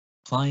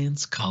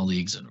clients,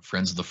 colleagues, and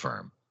friends of the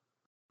firm.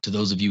 To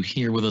those of you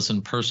here with us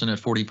in person at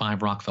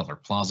 45 Rockefeller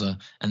Plaza,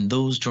 and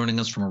those joining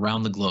us from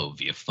around the globe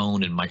via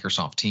phone and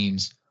Microsoft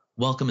Teams,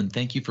 welcome and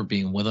thank you for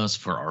being with us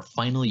for our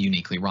final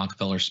Uniquely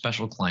Rockefeller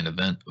special client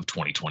event of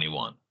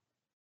 2021.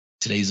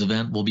 Today's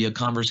event will be a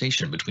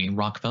conversation between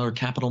Rockefeller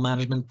Capital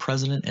Management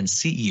President and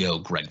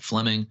CEO Greg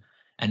Fleming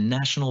and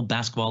National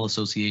Basketball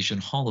Association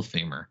Hall of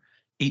Famer,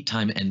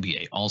 8-time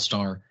NBA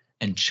All-Star,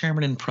 and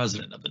Chairman and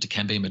President of the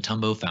Dikembe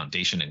Mutombo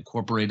Foundation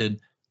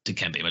Incorporated,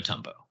 Dikembe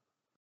Mutombo.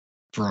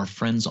 For our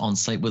friends on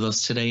site with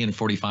us today in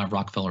 45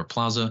 Rockefeller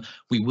Plaza,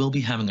 we will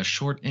be having a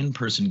short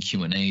in-person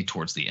Q&A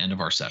towards the end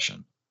of our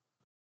session.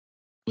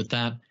 With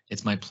that,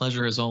 it's my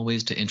pleasure as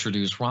always to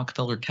introduce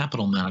Rockefeller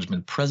Capital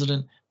Management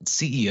President and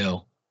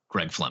CEO,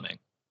 Greg Fleming.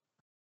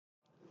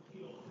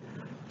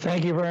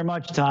 Thank you very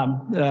much,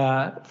 Tom.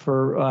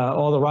 For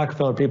all the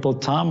Rockefeller people,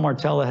 Tom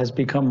Martella has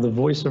become the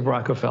voice of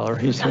Rockefeller.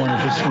 He's the one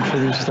who just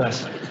introduced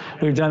us.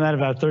 We've done that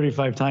about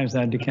 35 times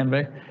now,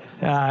 Dikembe.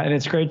 And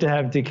it's great to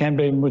have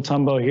Dikembe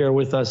Mutombo here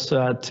with us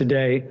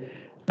today.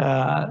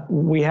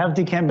 We have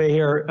Dikembe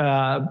here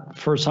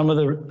for some of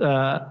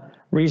the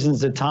reasons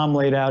that Tom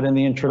laid out in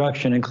the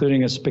introduction,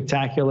 including a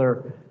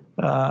spectacular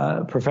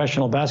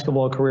professional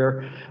basketball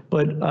career,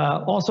 but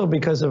also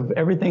because of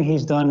everything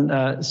he's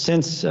done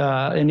since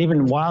and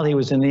even while he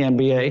was in the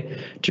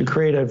NBA to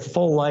create a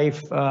full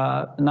life,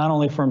 not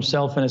only for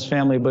himself and his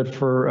family, but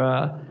for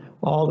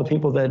all the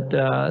people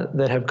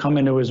that have come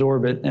into his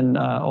orbit and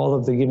all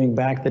of the giving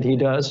back that he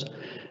does.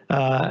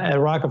 At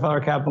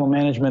Rockefeller Capital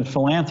Management,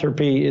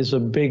 philanthropy is a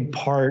big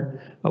part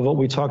of what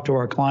we talk to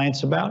our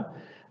clients about.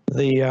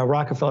 The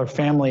Rockefeller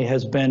family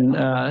has been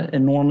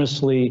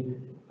enormously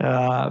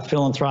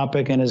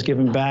philanthropic and has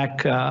given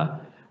back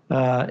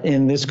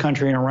in this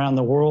country and around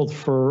the world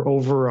for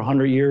over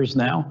 100 years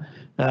now.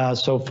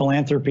 So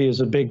philanthropy is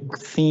a big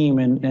theme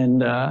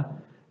and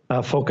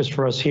focus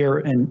for us here,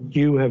 and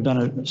you have done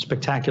a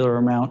spectacular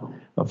amount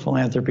of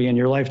philanthropy in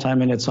your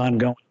lifetime, and it's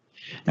ongoing.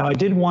 Now, I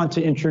did want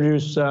to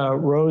introduce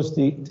Rose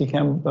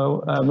Dikembe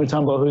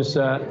Mutombo, who's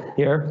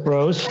here.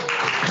 Rose.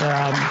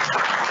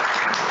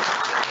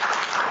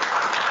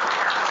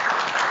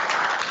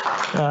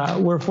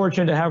 We're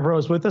fortunate to have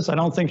Rose with us. I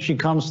don't think she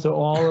comes to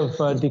all of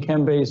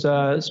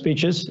Dikembe's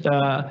speeches,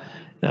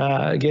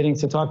 getting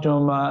to talk to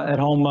him at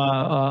home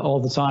all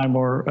the time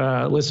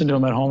or listen to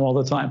him at home all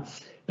the time.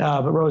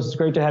 But Rose, it's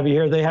great to have you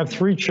here. They have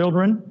 3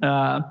 children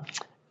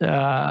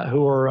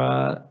who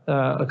are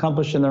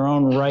accomplished in their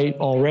own right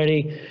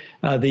already.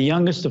 The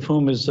youngest of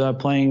whom is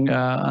playing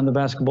on the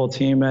basketball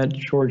team at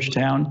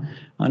Georgetown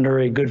under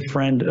a good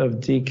friend of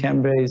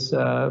Dikembe's,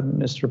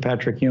 Mr.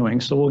 Patrick Ewing.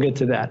 So we'll get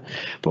to that.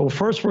 But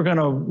first, we're going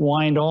to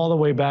wind all the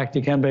way back to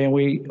Dikembe, and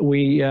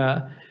we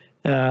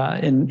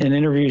in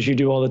interviews you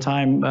do all the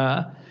time,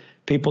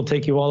 people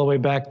take you all the way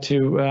back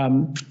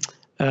to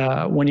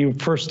when you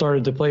first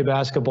started to play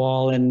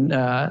basketball, and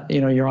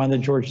you're on the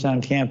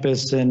Georgetown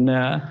campus, and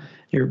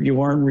you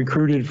weren't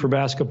recruited for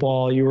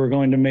basketball. You were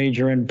going to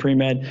major in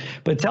pre-med.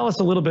 But tell us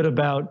a little bit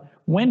about,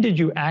 when did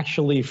you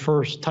actually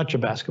first touch a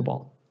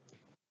basketball?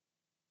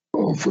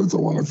 Well, first I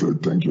want to say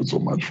thank you so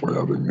much for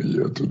having me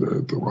here today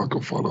at the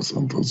Rockefeller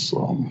Center.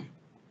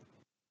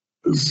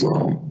 It's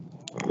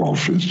our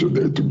feast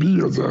today to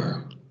be as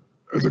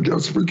a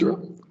guest speaker.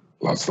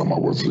 Last time I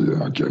was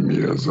here, I came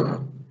here as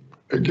a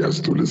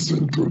guest to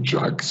listen to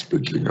Jack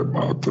speaking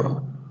about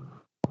the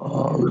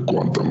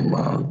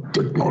quantum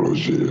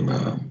technology and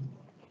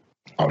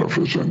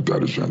artificial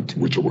intelligence,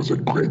 which was a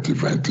great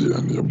event here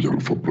in a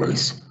beautiful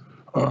place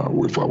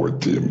with our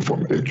team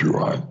from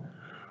AQI.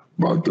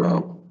 But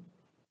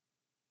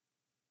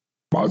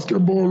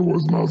basketball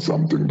was not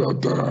something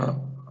that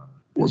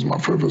was my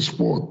favorite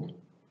sport.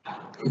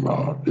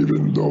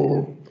 Even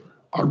though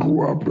I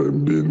grew up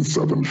in being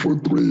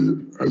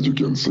 7'3", as you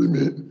can see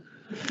me.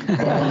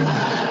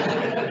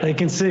 They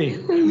can see.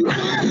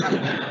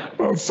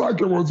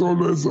 Soccer was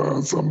always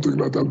something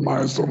that I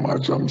admire so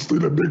much. I'm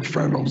still a big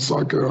fan of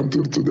soccer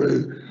until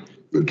today.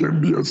 There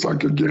can be a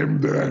soccer game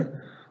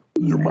there.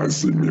 You might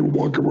see me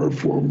walk away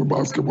from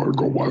basketball and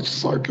go watch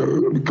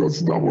soccer,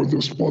 because that was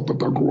the sport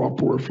that I grew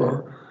up with.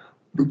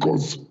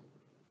 Because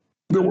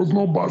there was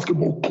no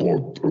basketball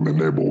court in the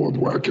neighborhood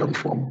where I came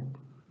from.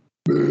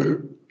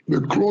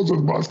 The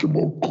closest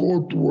basketball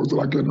court was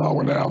like an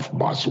hour-and-a-half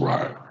bus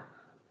ride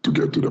to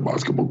get to the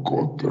basketball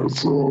court.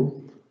 So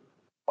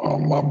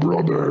my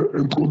brother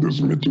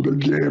introduced me to the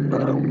game,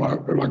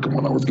 like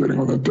when I was getting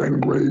on the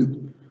 10th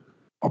grade.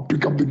 I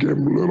picked up the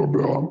game a little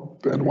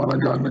bit. Then when I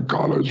got into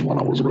college, when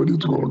I was ready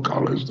to go to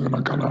college, then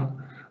I kind of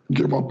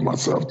gave up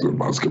myself to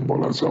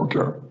basketball. I said,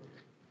 okay,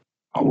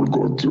 I will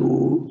go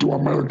to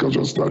America,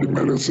 just study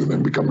medicine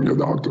and becoming a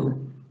doctor.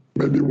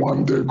 Maybe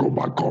one day go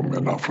back home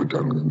in Africa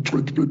and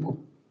treat people.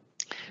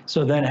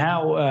 So then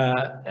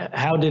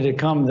how did it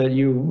come that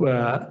you,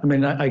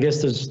 I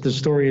guess the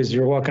story is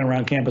you're walking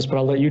around campus, but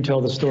I'll let you tell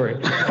the story.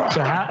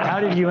 So how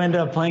did you end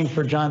up playing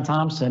for John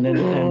Thompson and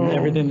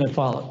everything that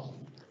followed?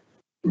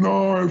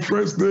 No, the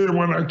first day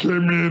when I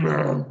came in,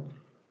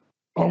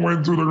 I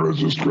went to the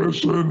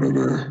registration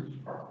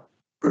and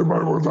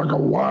everybody was like,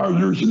 why are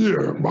you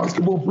here?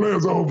 Basketball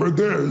players are over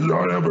there.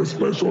 Y'all have a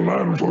special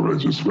line for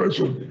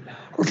registration.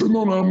 I said,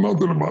 no, I'm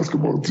not in the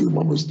basketball team.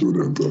 I'm a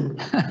student.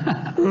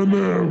 And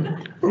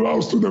a lot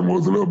of students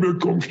was a little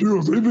bit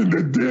confused. Even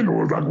the dean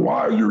was like,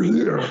 why are you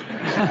here?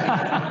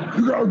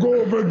 You got to go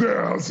over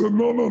there. I said,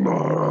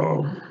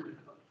 no.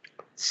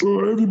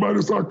 So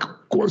everybody started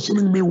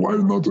questioning me, why are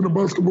you not in the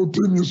basketball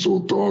team? You're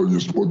so tall.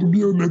 You're supposed to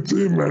be on the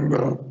team.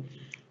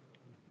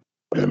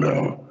 And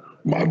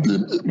my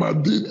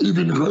dean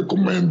even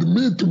recommended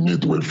me to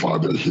meet with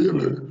Father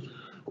Healy,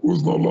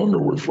 who's no longer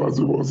with us.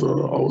 He was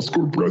our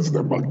school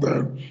president back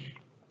then.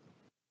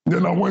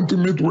 Then I went to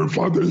meet with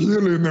Father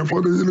Healy, and then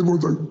Father Healy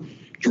was like,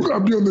 you got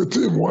to be on the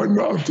team. Why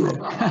not?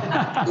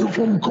 You're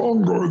from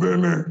Congo.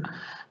 Then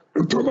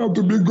it turned out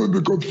to be good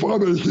because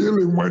Father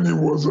Healy, when he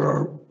was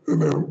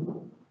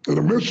in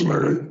a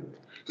missionary,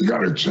 he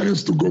got a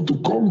chance to go to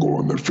Congo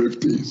in the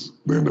 50s,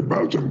 during the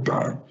Belgian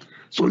time.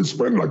 So he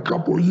spent like a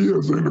couple of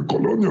years in the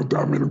colonial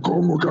time in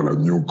Congo, kind of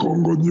knew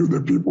Congo, knew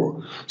the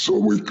people. So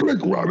we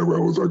clicked right away. I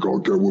was like,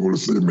 okay, we will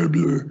see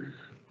maybe.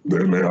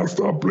 Then I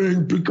started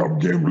playing pickup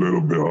game a little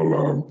bit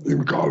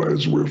in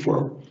college with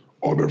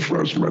other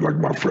freshmen, like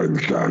my friend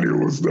Cali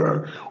was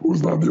there,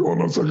 who's not the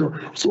honor section.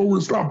 So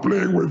we started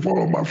playing with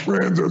all of my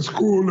friends at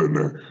school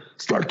and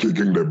start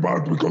kicking the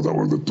butt because I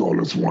was the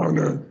tallest one.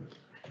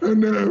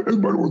 And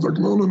everybody was like,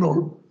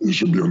 no, you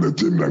should be on the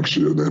team next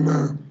year. Then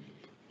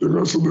the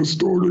rest of the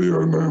story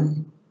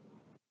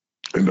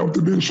ended up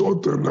to be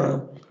short. And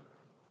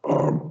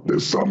the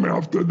summer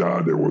after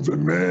that, there was a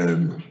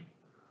man,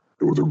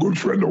 it was a good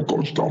friend of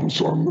Coach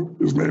Thompson.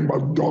 His name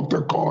was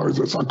Dr. Carr, he's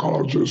a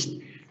psychologist.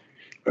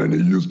 And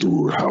he used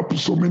to help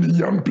so many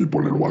young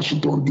people in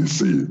Washington,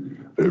 D.C.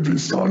 Every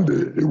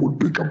Sunday, he would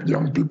pick up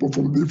young people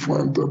from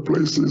different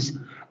places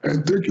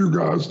and take you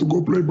guys to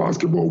go play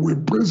basketball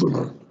with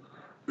prisoners.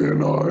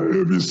 And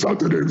every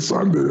Saturday and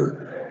Sunday,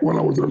 when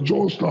I was at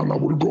Georgetown, I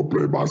would go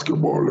play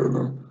basketball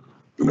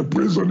in a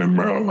prison in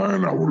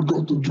Maryland. I would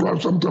go to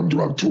sometimes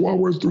drive 2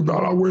 hours to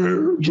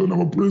Delaware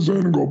General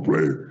Prison, go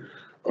play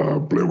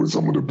with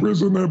some of the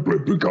prisoners, play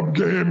pickup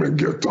game and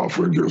get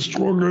tougher and get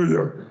stronger.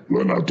 You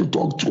learn how to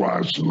talk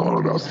trash and all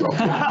of that stuff.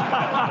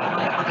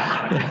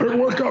 It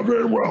worked out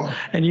very well.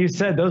 And you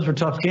said those were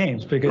tough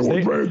games because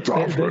they were very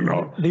tough.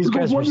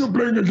 Because when you're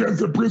playing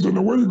against a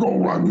prisoner, where you going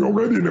to run? You're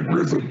already in a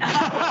prison.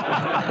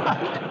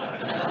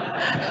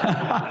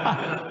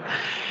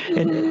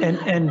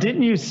 And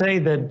didn't you say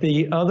that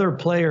the other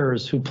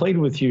players who played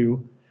with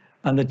you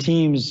on the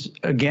teams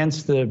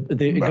against the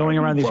going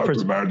around these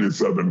prisons?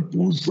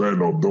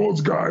 97% of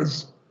those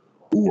guys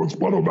who was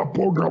part of that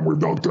program with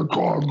Dr.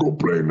 Carr go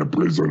play in the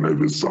prison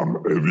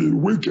every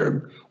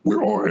weekend, we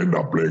all end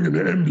up playing in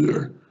the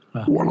NBA.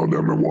 Wow. One of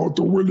them,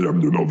 Walter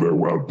Williams, you know very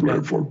well,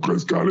 played for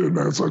Chris Kelly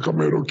and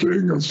Sacramento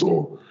King. And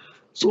so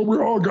we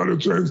all got a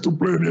chance to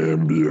play in the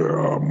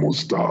NBA.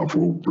 Mustafa,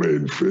 who played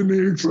in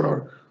Phoenix,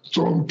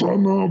 John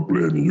Turner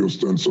played in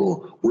Houston.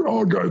 So we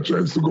all got a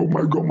chance to go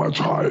much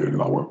higher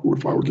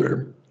with our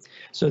game.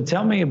 So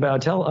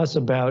tell us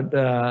about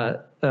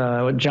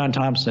John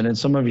Thompson and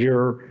some of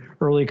your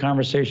early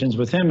conversations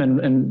with him.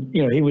 And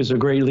you know, he was a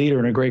great leader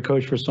and a great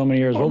coach for so many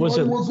years. What was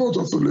it? He was not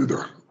just a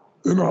leader.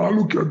 You know, I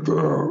look at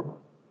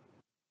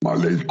my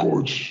late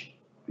coach,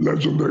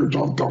 legendary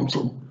John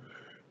Thompson.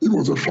 He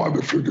was a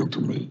father figure to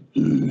me.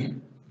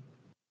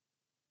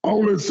 I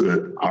always say,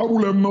 I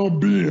would have not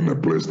been in the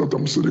place that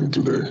I'm sitting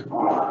today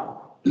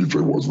if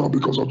it was not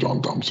because of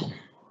John Thompson.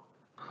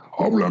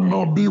 I would have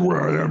not be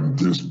where I am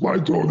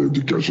despite all the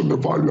education, the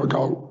value I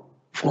got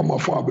from my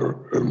father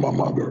and my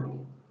mother.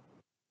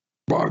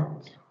 But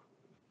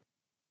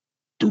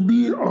to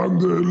be on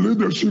the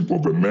leadership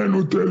of a man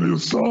who tells you,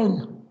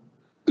 son,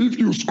 if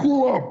you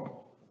screw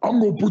up, I'm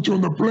going to put you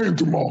on the plane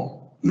tomorrow.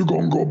 You're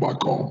going to go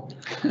back home.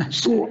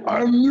 So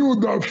I knew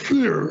that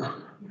fear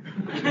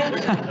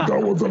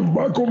that was in the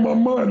back of my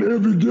mind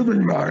every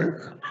giving night.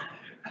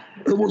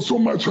 It was so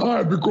much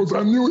higher because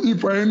I knew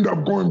if I end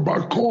up going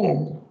back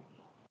home,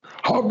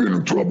 I'll be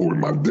in trouble with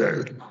my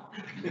dad.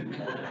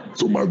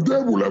 So my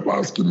dad would have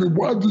asked me,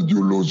 why did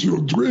you lose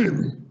your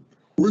dream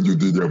when you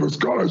did have a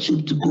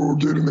scholarship to go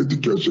get an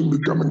education,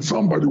 becoming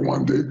somebody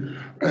one day,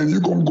 and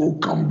you're going to go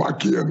come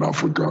back here in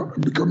Africa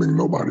and becoming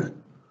nobody?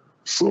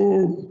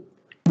 So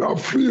that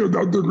fear,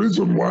 that's the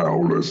reason why I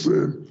always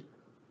say,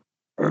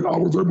 and I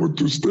was able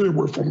to stay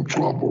away from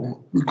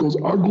trouble because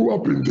I grew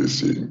up in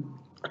D.C.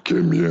 I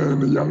came here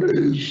in a young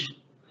age.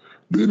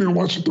 Being in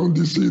Washington,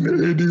 D.C. in the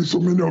 80s, so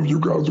many of you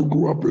guys who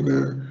grew up in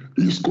the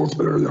East Coast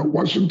area,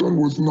 Washington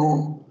was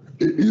not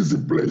an easy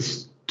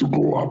place to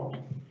grow up.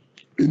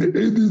 In the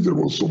 80s, there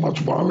was so much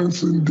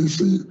violence in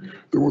D.C.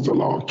 There was a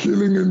lot of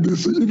killing in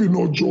D.C., even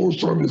though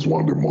Georgetown is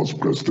one of the most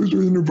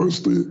prestigious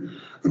universities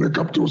in the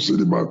capital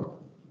city, but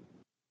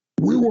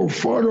we were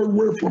far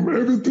away from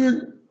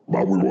everything,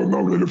 but we were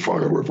not really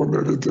far away from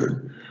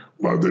everything.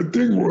 But the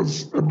thing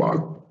was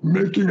about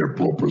making a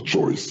proper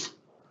choice.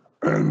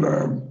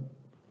 And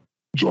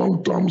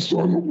John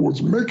Thompson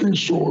was making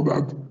sure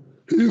that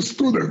his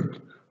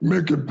student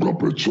make a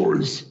proper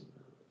choice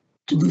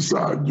to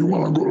decide you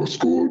want to go to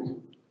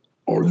school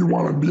or you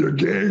want to be a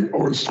gang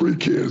or street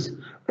kids.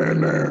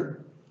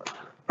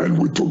 And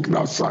we took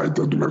that side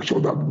to make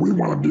sure that we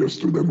want to be a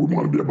student, we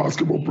want to be a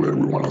basketball player,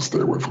 we want to stay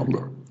away from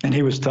that. And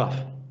he was tough.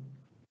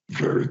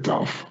 Very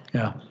tough.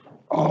 Yeah.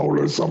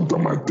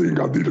 Sometimes I think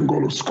I didn't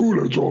go to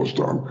school at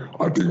Georgetown.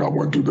 I think I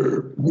went to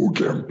the boot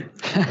camp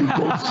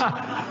because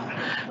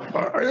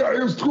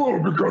it's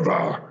true because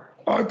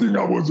I think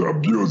I was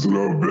abused a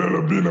little bit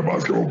of being a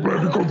basketball player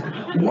because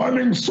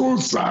running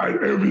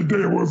suicide every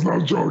day was no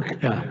joke.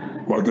 Yeah.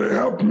 But they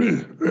helped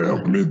me. They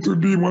helped me to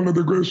be one of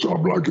the great shot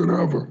blockers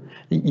ever.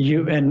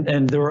 You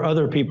and there were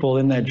other people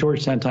in that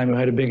Georgetown time who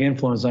had a big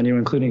influence on you,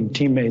 including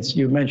teammates.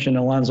 You mentioned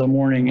Alonzo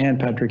Mourning and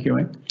Patrick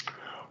Ewing.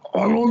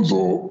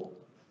 Alonzo,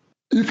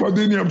 if I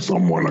didn't have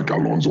someone like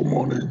Alonzo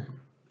Mourning,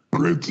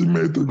 great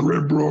teammate, a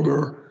great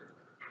brother,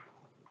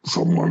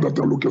 someone that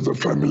I look as a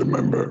family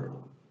member,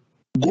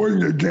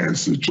 going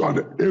against each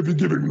other every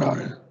given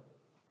night,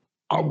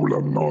 I would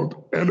have not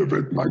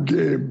elevated my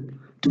game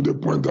to the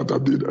point that I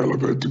did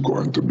elevate to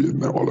going to be in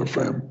the Hall of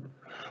Fame.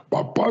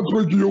 But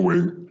Patrick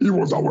Ewing, he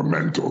was our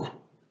mentor.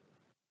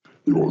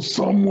 He was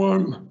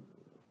someone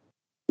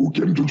who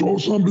came to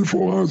Georgetown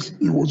before us.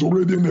 He was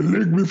already in the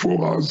league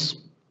before us.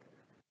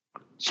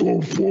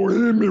 So for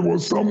him, it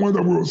was someone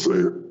that will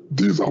say,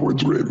 this is our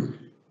dream.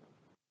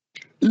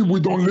 If we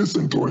don't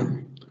listen to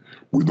him,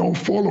 we don't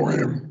follow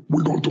him,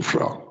 we're going to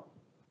fail.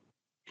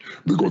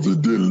 Because he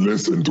did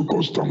listen to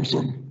Coach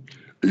Thompson.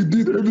 He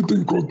did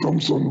everything Coach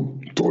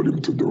Thompson told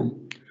him to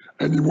do.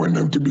 And he went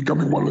into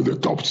becoming one of the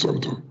top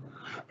centers.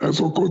 And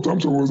so Coach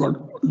Thompson was like,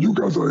 you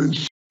guys are in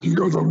you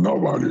guys are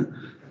nobody.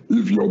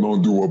 If you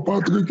don't do what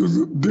Patrick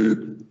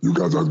did, you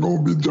guys are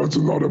going to be just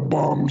another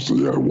bum, so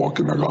you're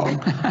walking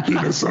around in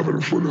a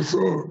 7-footer.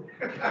 So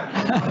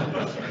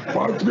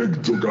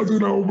Patrick took us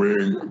in our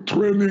wing,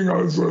 training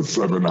us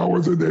 7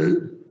 hours a day,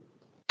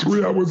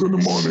 3 hours in the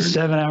morning.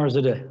 7 hours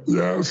a day.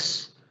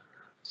 Yes.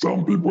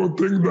 Some people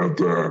think that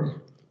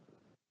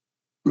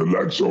the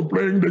lecture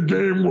playing the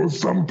game was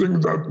something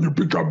that you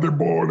pick up the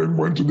ball and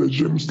went to the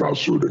gym, start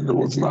shooting. It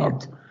was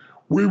not.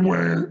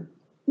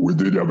 We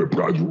did have a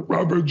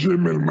private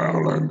gym in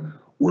Maryland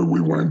where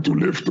we went to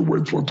lift the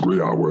weight for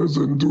 3 hours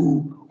and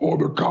do all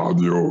the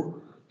cardio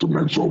to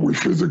make sure we're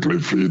physically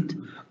fit.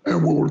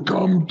 And we would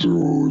come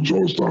to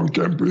Georgetown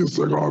campus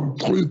around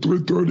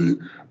 3:30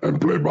 and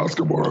play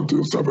basketball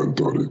until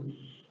 7:30.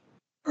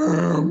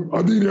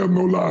 I didn't have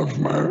no laugh,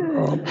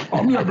 man.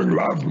 I'm having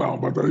laugh now,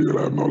 but I didn't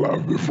have no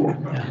laugh before.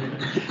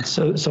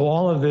 So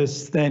all of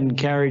this then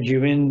carried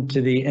you into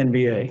the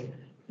NBA.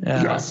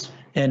 Yes.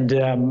 And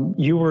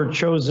you were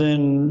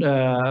chosen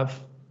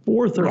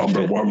fourth or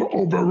Number fifth. 1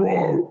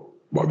 overall,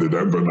 but the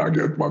Denver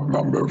Nuggets was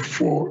number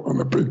 4 on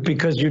the pick.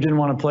 Because you didn't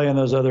want to play in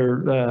those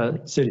other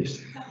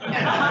cities.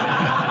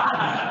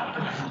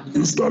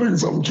 You're starting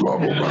some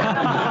trouble,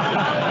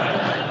 man.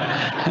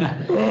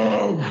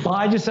 Well,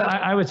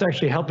 I was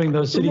actually helping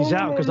those cities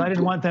out because I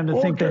didn't want them to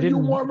think they didn't. You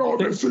want all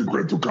the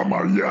secret to come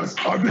out? Yes,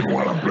 I didn't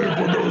want to play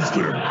for those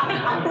teams.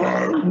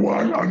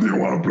 One, I didn't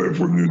want to play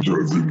for New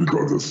Jersey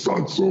because it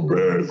sucked so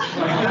bad.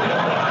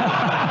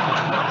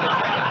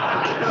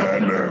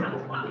 And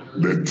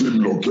the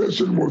team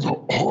location was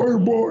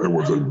horrible. It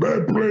was a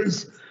bad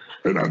place.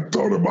 And I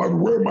thought about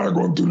where am I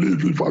going to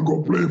live if I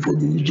go play for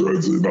New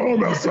Jersey and all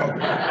that stuff.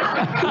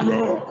 You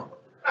know,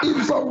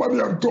 if somebody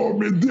had told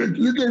me, Dick,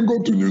 you can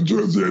go to New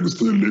Jersey and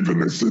still live in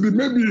the city,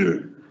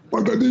 maybe,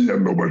 but I didn't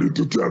have nobody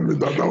to tell me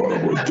that. That's what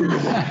I was thinking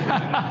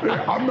about.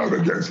 Hey, I'm not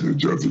against New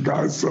Jersey,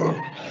 guys. So,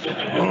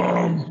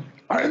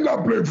 I ended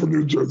up playing for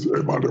New Jersey,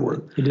 by the way.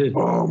 You did.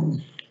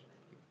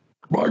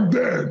 Back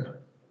then,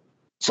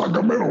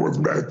 Sacramento was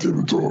a bad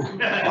team too.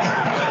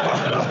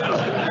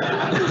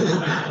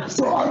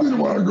 So I didn't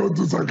want to go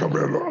to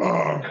Sacramento.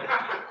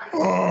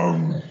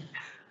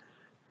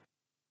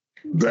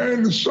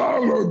 Then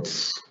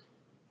Charlotte,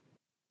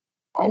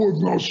 I was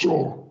not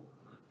sure.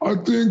 I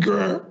think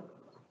the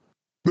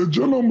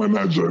general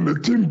manager and the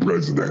team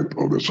president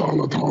of the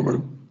Charlotte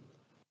Hornets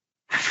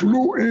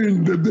flew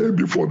in the day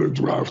before the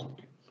draft.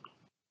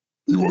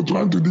 He was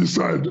trying to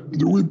decide,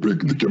 do we pick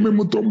Dikembe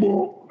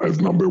Mutombo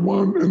as number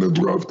 1 in the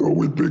draft or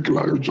we pick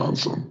Larry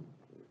Johnson?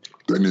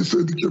 Then he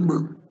said,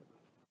 Dikembe,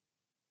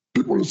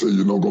 people say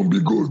you're not going to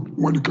be good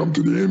when you come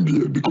to the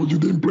NBA because you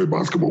didn't play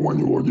basketball when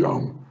you were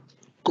young.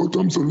 Coach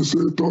Thompson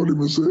told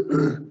him,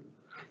 hey,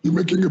 you're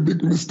making a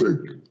big mistake.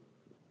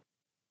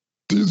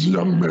 These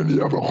young men,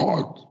 you have a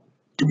heart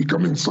to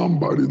becoming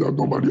somebody that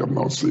nobody have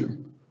not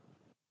seen.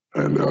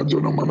 And the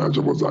general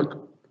manager was like,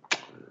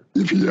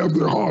 if he has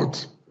the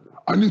heart,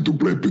 I need to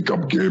play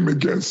pickup game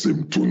against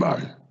him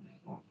tonight.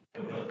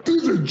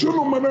 This is the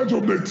general manager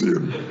of the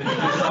team.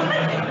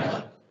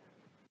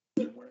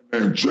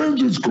 And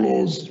change his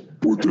clothes,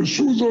 put the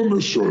shoes on the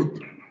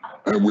shirt,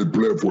 and we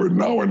play for an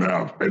hour and a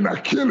half, and I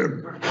kill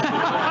him.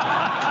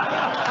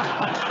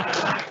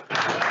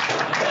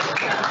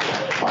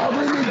 I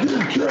really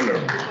did kill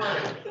him.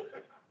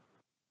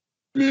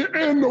 The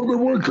end of the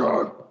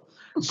workout,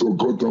 so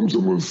Coach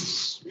Thompson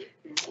was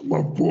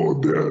my poor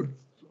dad.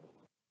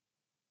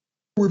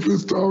 with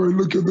his towel, he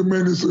look at the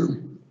man, he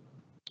said,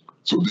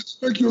 so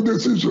just make your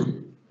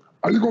decision.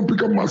 Are you going to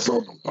pick up my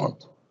son or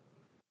not?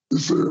 He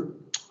said,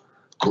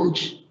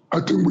 Coach, I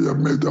think we have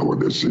made our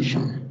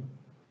decision.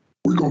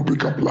 We're going to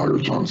pick up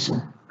Larry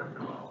Johnson.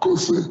 Coach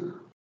said,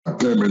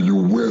 damn it, you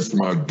waste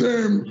my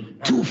damn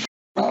 2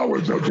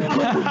 hours just to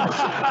play with us.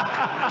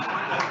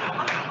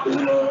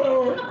 You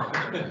know,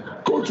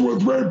 Coach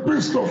was very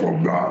pissed off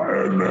of that.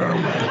 And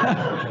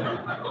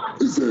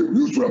he said,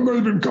 you should have not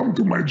even come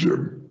to my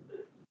gym.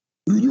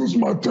 You use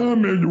my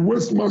time and you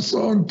waste my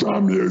son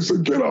time here. He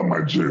said, get out of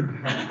my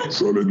gym.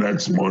 So the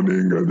next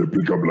morning, they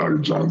pick up Larry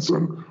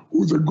Johnson,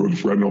 who's a good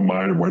friend of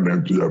mine, went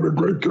on to have a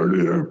great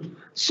career.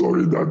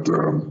 Sorry that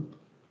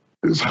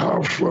his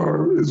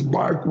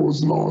back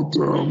was not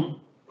in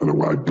the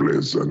right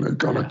place and it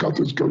kind of cut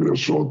his career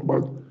short,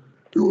 but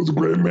he was a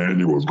great man.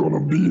 He was going to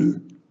be,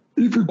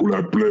 if he could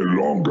have played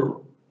longer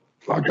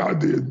like I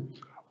did,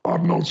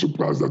 I'm not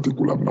surprised that he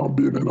could have not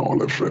been in Hall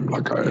of Fame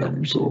like I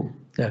am. So.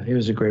 Yeah, he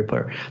was a great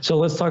player. So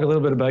let's talk a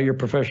little bit about your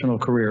professional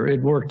career. It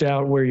worked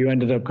out where you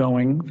ended up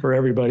going for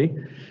everybody.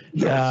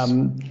 Yes.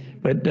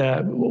 But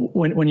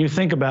when you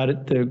think about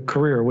it, the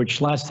career,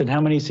 which lasted how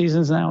many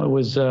seasons now? It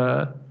was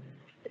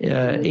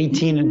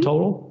 18 in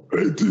total?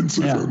 18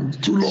 seasons,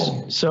 too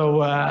long.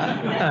 So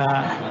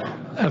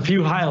a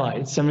few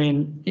highlights. I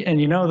mean,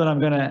 and you know that I'm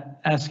going to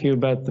ask you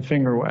about the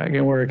finger wag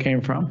and where it came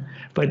from.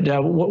 But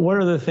what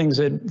are the things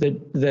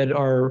that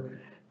are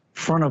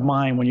front of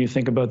mind when you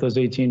think about those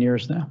 18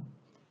 years now?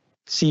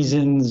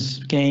 Seasons,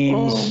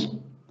 games?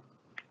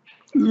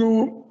 You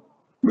know,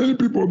 many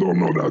people don't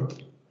know that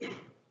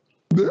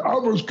the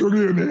average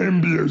career in the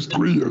NBA is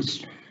 3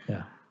 years.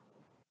 Yeah.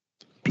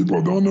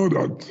 People don't know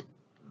that.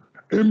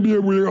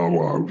 NBA, we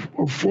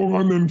have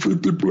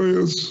 450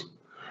 players.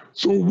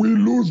 So we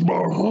lose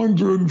about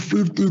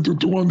 150 to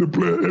 200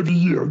 players every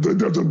year. They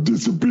just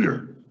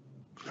disappear.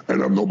 And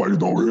then nobody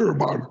don't hear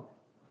about it.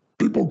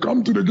 People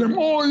come to the game,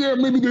 oh yeah,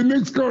 maybe the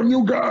Knicks got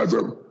new guys.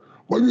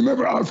 But you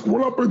never ask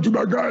what happened to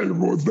that guy who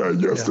was there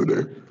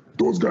yesterday. Yeah.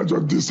 Those guys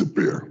just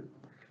disappear.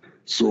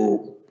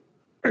 So,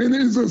 and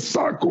it's a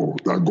cycle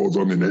that goes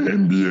on in the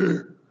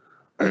NBA.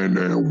 And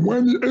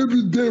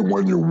every day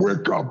when you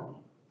wake up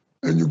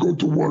and you go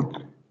to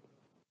work,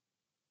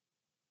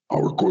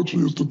 our coach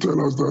used to tell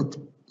us that,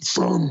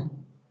 son,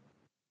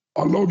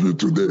 I love you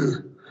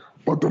today,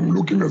 but I'm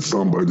looking at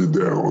somebody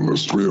there on the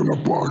street in the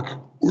park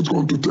who's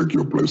going to take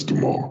your place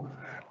tomorrow.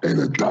 And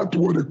that's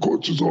what all the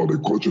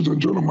coaches and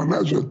general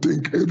managers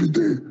think every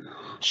day.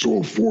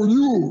 So for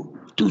you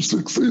to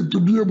succeed,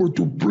 to be able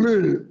to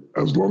play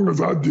as long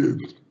as I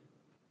did,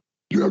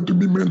 you have to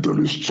be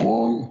mentally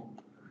strong,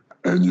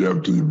 and you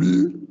have to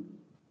be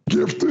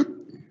gifted,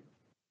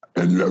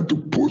 and you have to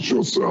push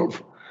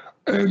yourself,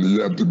 and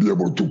you have to be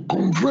able to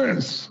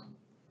convince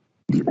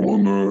the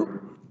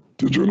owner,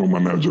 the general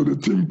manager, the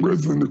team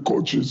president, the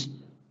coaches,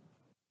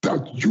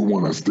 that you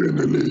want to stay in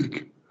the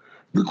league.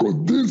 Because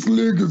this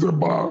league is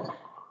about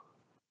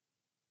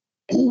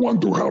who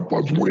want to help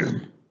us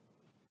win.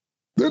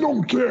 They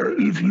don't care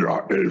if you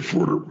are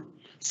 8-footer,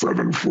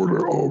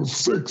 7-footer, or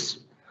 6.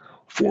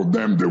 For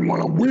them, they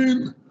want to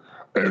win,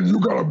 and you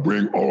got to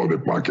bring all the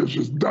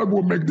packages. That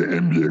will make the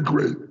NBA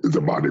great. It's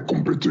about the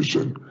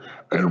competition.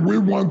 And we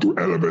want to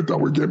elevate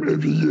our game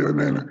every year. And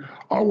then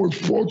I was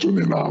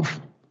fortunate enough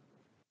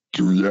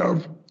to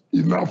have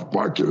enough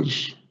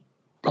package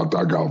that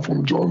I got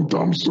from John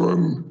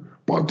Thompson,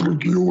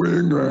 Patrick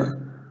Ewing,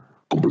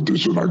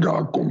 competition I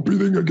got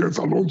competing against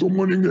Alonzo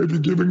Mourning every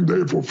given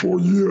day for 4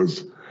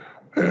 years.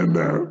 And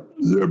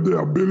you have the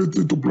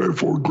ability to play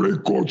for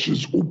great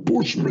coaches who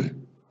push me,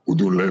 who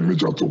don't let me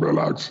just to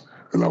relax.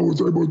 And I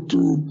was able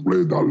to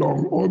play that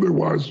long.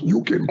 Otherwise,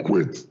 you can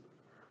quit.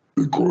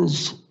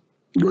 Because,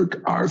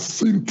 look, I've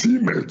seen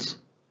teammates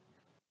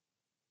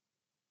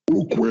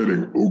who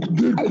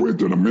did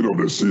quit in the middle of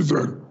the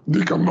season.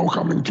 They are not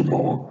coming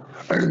tomorrow.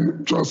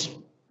 And just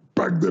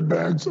pack their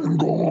bags and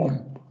go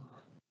home.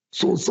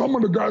 So some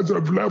of the guys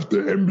have left the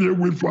NBA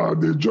with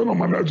the general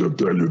manager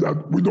tell you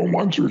that we don't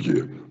want you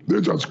here. They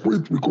just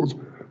quit because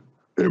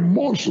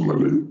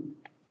emotionally,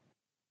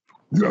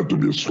 you have to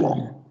be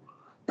strong.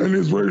 And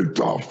it's very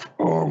tough.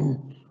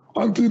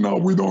 Until now,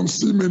 we don't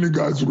see many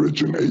guys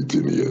reaching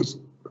 18 years.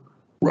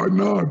 Right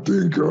now, I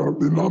think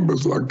the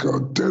number's like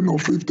 10 or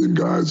 15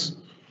 guys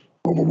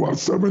over about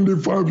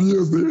 75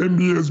 years the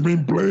NBA has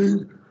been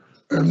playing.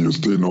 And you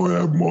still don't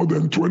have more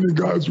than 20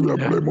 guys who have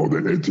played more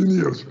than 18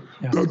 years.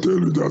 Yeah. That tells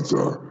you that's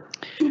the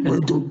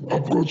mental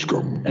approach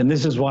come. And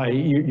this is why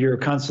you're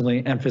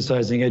constantly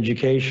emphasizing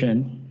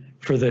education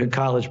for the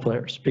college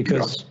players,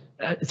 because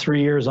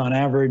 3 years on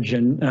average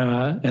and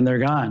they're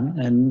gone.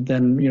 And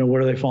then, what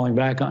are they falling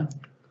back on?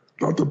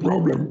 That's the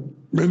problem.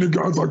 Many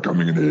guys are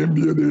coming in the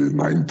NBA, they're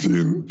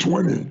 19,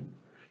 20.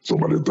 So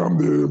by the time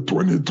they're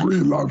 23,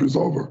 life is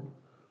over.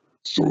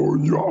 So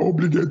you are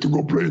obligated to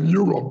go play in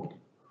Europe,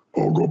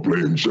 or go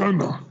play in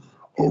China,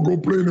 or go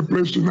play in a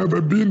place you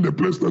never been, the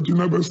place that you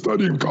never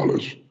studied in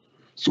college.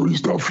 So you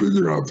start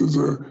figuring out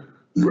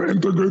you're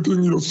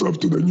integrating yourself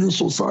to the new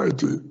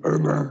society.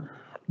 And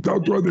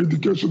That's why the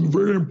education is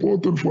very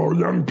important for our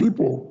young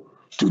people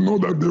to know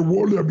that the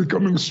world is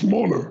becoming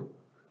smaller.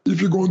 If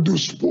you're going to do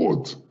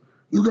sport,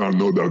 you gotta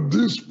know that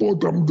this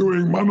sport I'm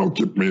doing might not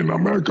keep me in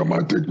America,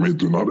 might take me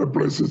to other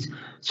places.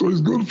 So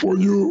it's good for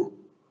you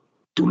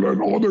to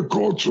learn all the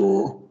culture,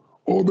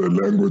 all the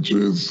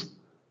languages,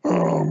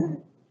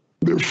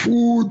 the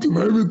food and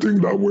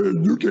everything. That way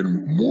you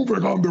can move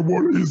around the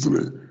world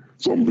easily.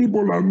 Some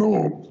people I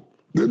know,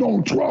 they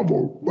don't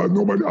travel, but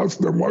nobody asks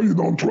them why you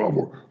don't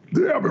travel.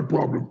 They have a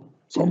problem.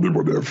 Some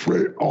people, they're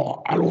afraid,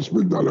 oh, I don't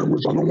speak that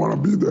language, I don't want to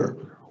be there.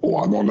 Oh,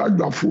 I don't like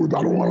that food,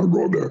 I don't want to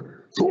go there.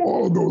 So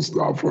all of those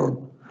stuff.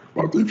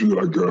 But if you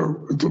like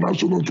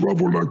international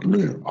travel like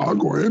me, I'll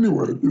go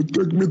anywhere. You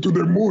take me to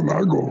the moon,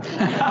 I go.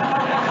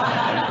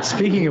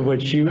 Speaking of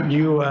which,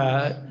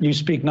 you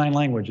speak 9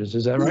 languages,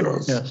 is that right?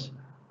 Yes.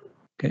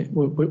 Okay,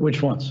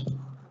 which ones?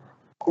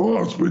 Oh,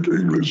 I speak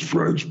English,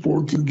 French,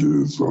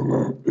 Portuguese,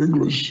 and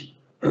English,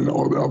 and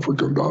all the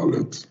African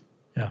dialects.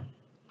 Yeah.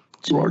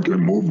 So I can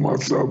move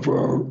myself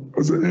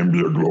as an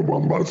NBA Global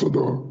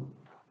Ambassador.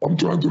 I'm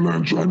trying to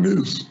learn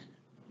Chinese.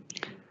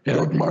 Yeah.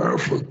 That's my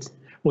effort.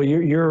 Well,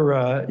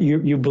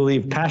 you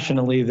believe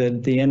passionately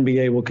that the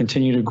NBA will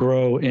continue to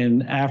grow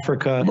in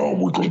Africa. No,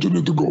 we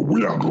continue to go.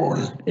 We are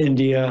growing.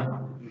 India,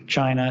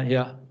 China,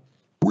 yeah.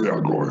 We are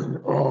growing.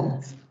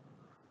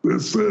 They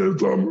say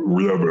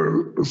we have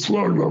a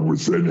slug that we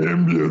say in the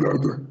NBA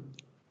that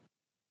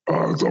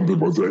some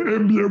people say,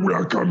 NBA, we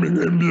are coming.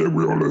 NBA,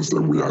 we always say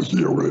we are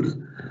here already.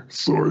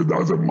 So it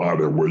doesn't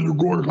matter where you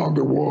go around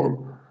the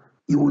world,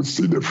 you will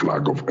see the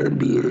flag of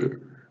NBA,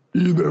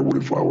 either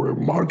with our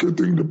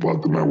marketing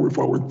department, with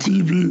our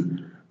TV,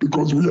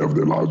 because we have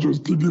the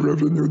largest TV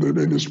revenue than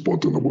any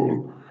sport in the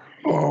world.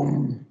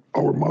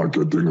 Our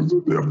marketing,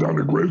 they have done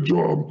a great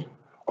job.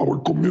 Our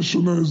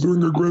commissioner is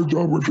doing a great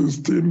job with his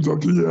teams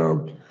that he has.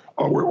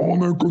 Our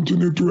owner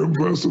continue to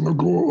invest in the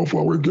growth of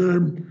our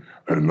game.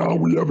 And now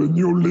we have a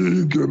new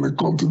league in the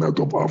continent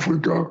of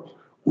Africa,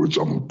 which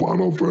I'm part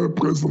of.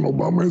 President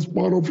Obama is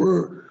part of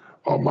it.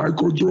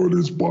 Michael Jordan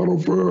is part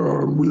of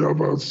it. We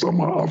have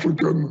some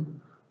African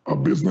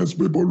business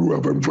people who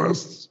have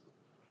invested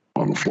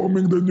on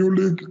forming the new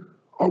league.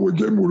 Our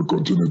game will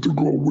continue to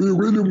grow. We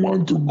really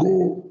want to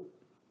go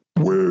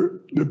where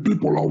the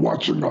people are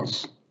watching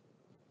us.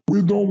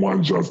 We don't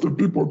want just the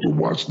people to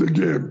watch the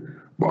game,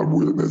 but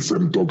with the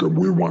same token,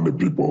 we want the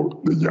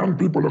people, the young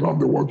people around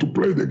the world to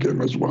play the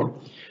game as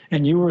well.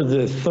 And you were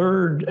the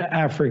third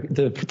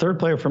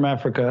player from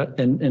Africa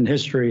in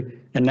history,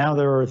 and now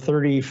there are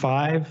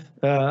 35.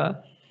 Right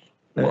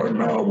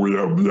now we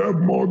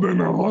have more than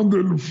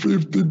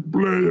 150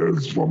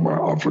 players from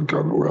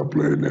Africa who are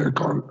playing in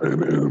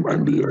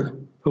NBA.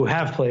 Who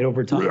have played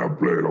over time. We have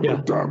played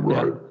over time,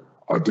 right? Yeah.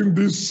 I think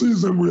this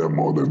season we have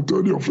more than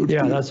 30 or 50.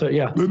 Yeah, that's it.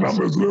 Yeah, the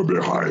number is a little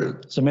bit higher.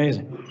 It's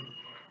amazing.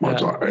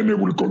 And it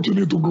will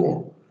continue to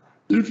grow.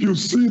 If you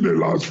see the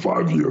last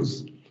 5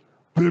 years,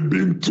 there have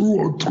been 2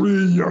 or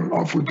 3 young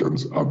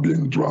Africans are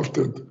being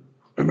drafted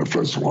in the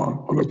first one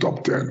on the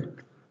top 10.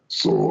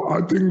 So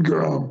I think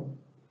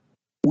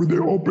with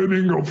the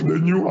opening of the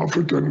new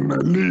African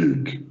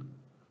League,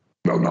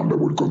 that number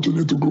will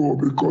continue to grow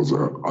because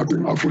I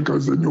think Africa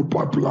is the new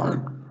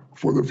pipeline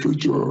for the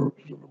future.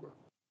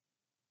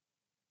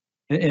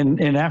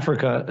 In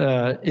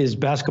Africa, is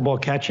basketball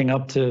catching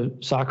up to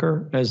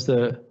soccer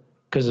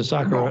because of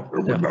soccer? No, it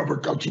will never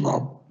catching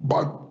up,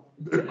 but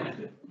no.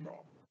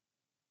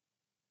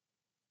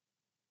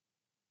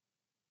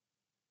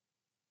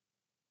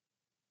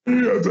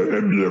 Me as an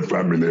NBA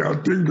family, I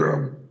think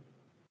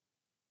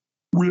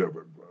we have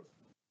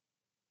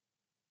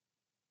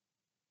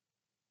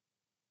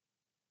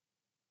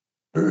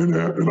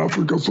in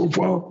Africa so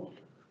far,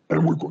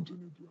 and we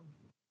continue to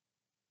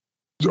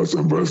just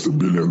invest $1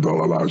 billion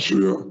last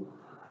year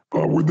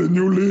with the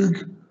new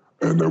league,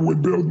 and then we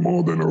built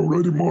more than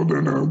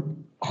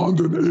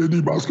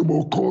 180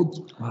 basketball courts.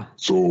 Wow.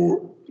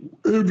 So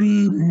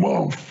every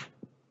month,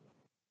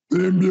 the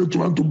NBA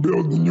trying to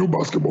build the new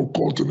basketball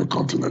court in the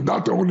continent.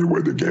 That's the only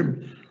way the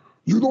game.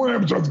 You don't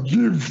have to just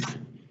give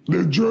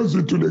the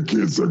jersey to the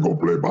kids and go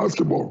play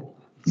basketball.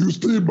 You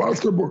still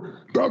basketball.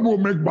 That will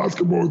make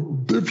basketball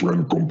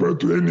different compared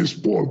to any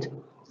sport.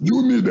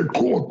 You need a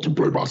court to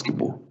play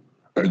basketball,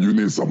 and you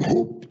need some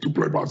hope to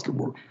play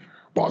basketball.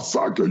 But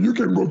soccer, you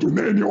can go to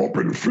any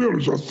open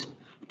field, just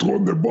throw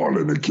the ball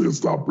and the kids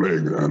start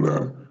playing.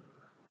 And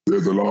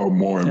there's a lot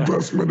more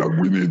investment that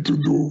we need to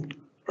do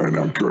and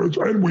encourage,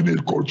 and we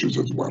need coaches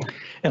as well.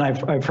 And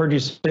I've heard you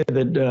say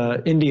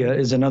that India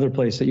is another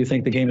place that you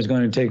think the game is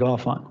going to take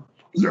off on.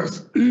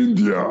 Yes,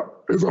 India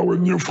is our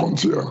new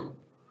frontier.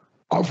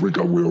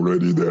 Africa, we're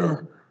already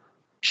there.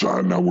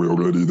 China, we're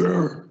already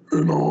there.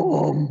 You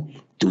know,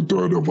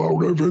 2/3 of our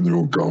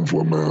revenue come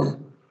from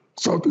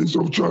southeast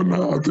of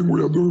China. I think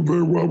we are doing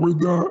very well with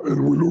that,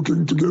 and we're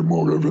looking to get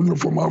more revenue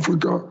from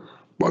Africa.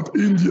 But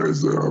India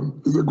is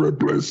a great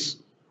place.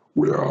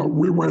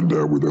 We went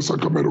there with the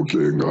Sacramento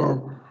King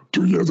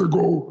 2 years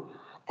ago.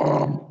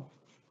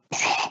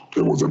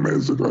 It was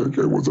amazing. Like,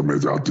 it was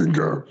amazing. I think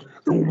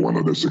it was one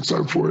of the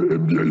successful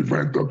NBA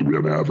events that we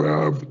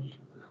ever have.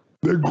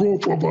 The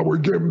growth of our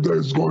game there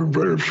is going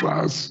very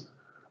fast.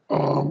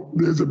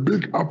 There's a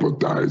big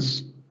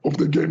appetite of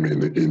the game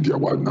in India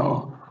right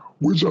now.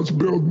 We just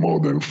built more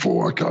than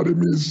 4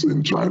 academies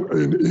in China,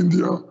 in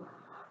India.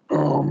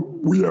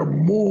 We have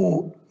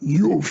more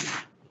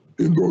youth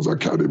in those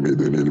academies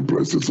than any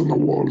places in the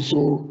world.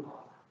 So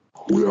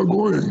we are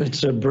going.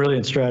 It's a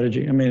brilliant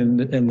strategy. I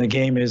mean, and the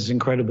game is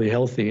incredibly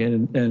healthy,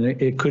 and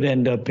it could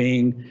end up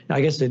being,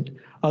 I guess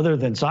other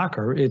than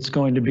soccer, it's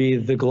going to be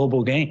the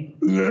global game.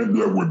 Yeah,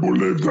 we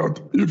believe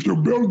that if you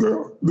build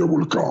there, they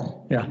will come.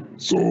 Yeah.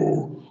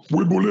 So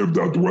we believe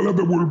that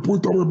wherever we'll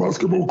put our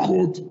basketball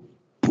court,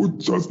 put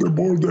just the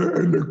ball there,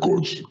 and the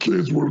coach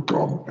kids will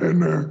come.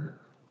 And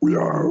we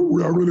are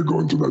really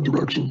going to that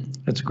direction.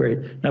 That's great.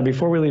 Now,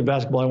 before we leave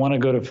basketball, I want to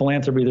go to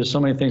philanthropy. There's so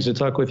many things to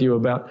talk with you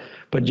about,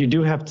 but you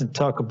do have to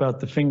talk about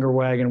the finger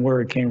wag and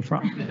where it came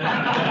from.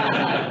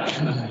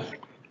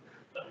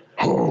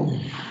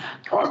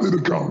 How did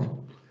it come?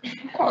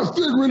 I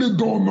still really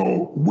don't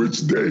know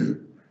which day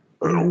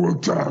and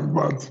what time,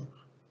 but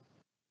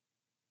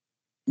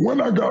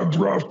when I got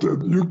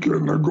drafted, you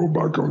can go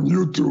back on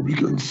YouTube, you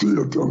can see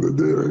it on the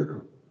day,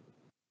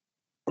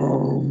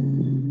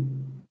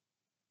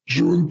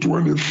 June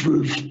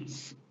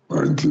 25th,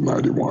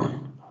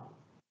 1991.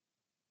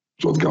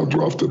 Just got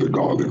drafted the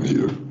Garden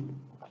here.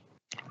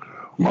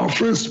 My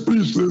first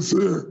speech, they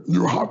say,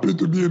 "You happy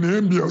to be in the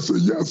NBA?" I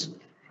said, "Yes."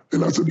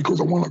 And I said, "Because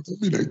I want to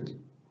dominate."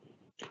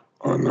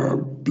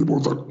 And people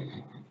was like,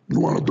 "You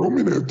want to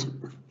dominate?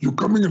 You're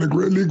coming in a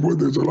great league where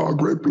there's a lot of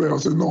great players." I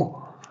said,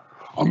 "No,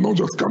 I'm not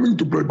just coming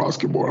to play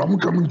basketball. I'm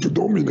coming to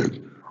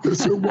dominate." They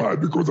say, "Why?"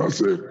 Because I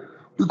say,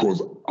 "Because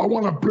I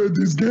want to play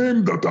this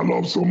game that I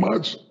love so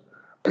much.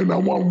 And I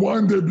want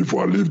one day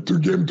before I leave the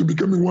game to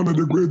becoming one of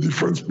the great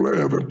defense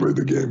players ever played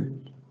the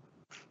game."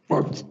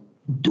 But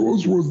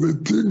those was the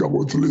thing I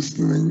was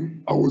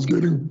listening. I was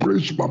getting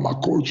preached by my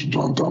coach,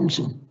 John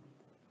Thompson.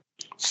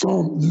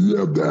 Son, you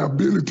have the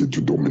ability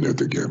to dominate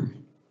the game.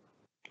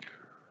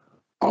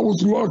 I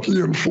was lucky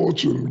and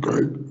fortunate,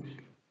 right?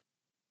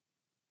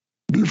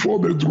 Before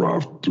the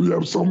draft, we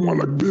have someone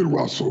like Bill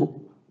Russell,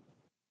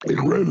 a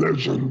great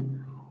legend,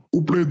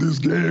 who played this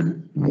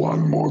game,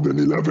 won more than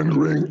 11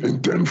 rings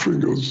and 10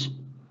 fingers,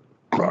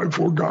 cried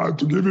for God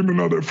to give him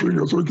another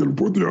finger so he can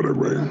put the other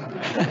ring.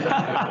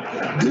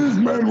 This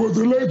man was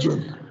a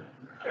legend.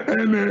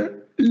 And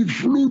he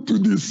flew to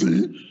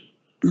DC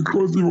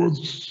because he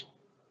was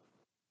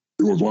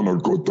one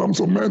of Coach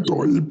Thompson's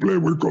mentors. He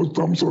played with Coach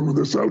Thompson with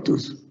the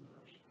Celtics.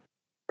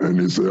 And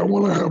he said, "I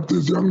want to help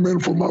this young man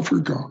from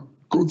Africa."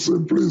 Coach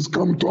said, "Please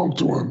come talk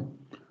to him."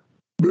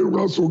 Bill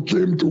Russell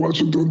came to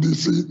Washington,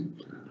 D.C.,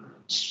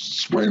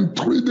 spent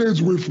 3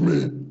 days with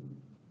me,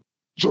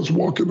 just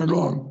walking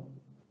around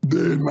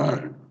day and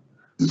night.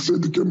 He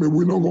said to me,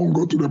 "We're not going to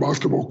go to the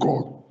basketball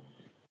court.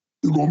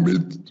 You're going to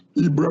meet,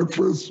 eat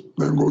breakfast,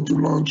 then go to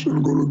lunch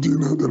and go to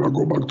dinner, then I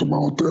go back to my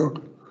hotel.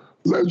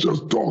 Let's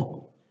just talk."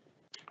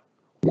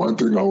 One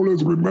thing I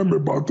always remember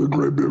about the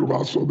great Bill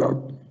Russell, that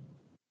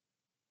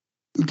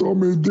he told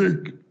me,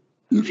 "Dick,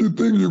 if you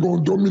think you're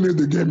going to dominate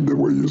the game the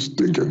way you're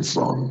thinking,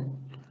 son,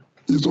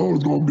 it's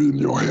always going to be in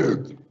your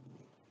head.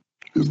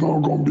 It's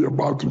not going to be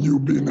about you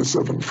being a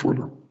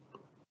 7-footer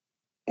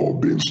or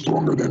being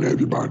stronger than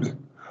everybody.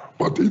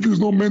 But if you're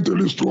not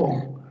mentally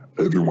strong,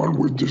 everyone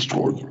will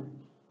destroy you."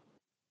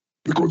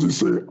 Because he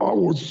said, I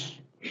was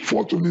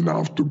fortunate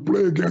enough to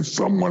play against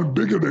someone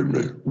bigger than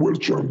me, Will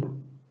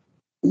Chamberlain,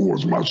 who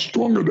was much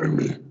stronger than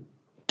me,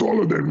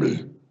 taller than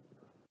me.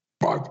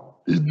 But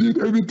he did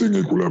everything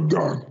he could have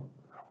done.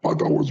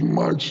 But I was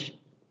much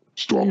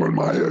stronger in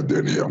my head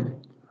than him,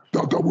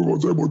 that I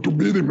was able to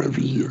beat him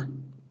every year.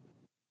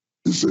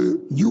 He said,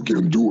 "You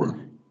can do it.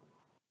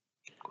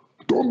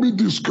 Don't be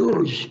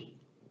discouraged.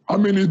 How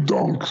many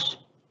dunks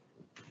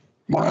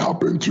might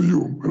happen to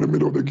you in the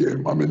middle of the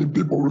game? How many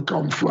people will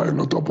come flying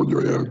on top of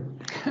your head?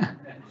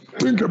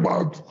 Think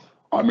about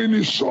how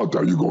many shots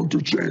are you going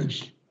to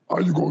change?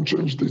 Are you going to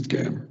change this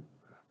game?"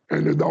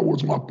 And that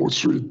was my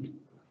pursuit.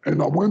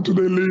 And I went to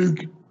the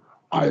league.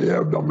 I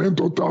had the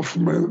mental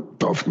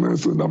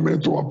toughness and the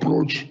mental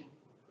approach.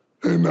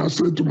 And I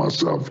said to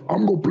myself,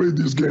 I'm going to play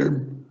this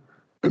game,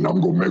 and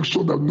I'm going to make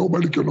sure that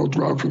nobody cannot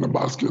drive in the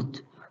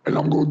basket, and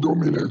I'm going to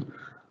dominate.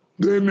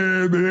 Then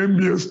the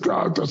NBA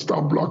started, I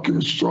started blocking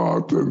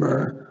shots and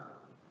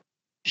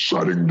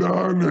shutting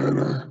down,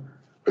 and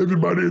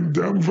everybody in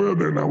Denver,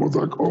 then I was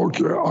like,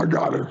 okay, I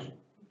got it.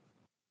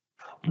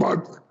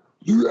 But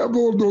you have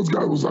all those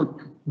guys who was like,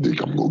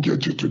 "Dick, I'm going to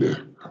get you today.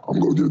 I'm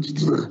going to get you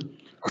today."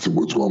 I said,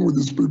 "What's wrong with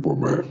these people,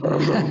 man?"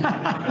 And,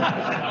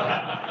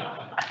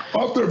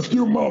 after a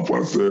few months,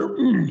 I said,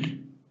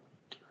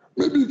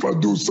 maybe if I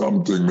do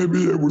something,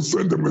 maybe I will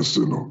send them a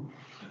signal.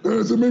 And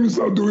I said, maybe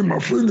start doing my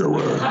finger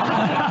work.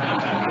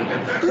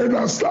 And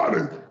I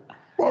started.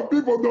 But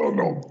people don't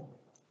know.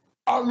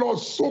 I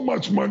lost so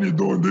much money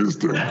doing this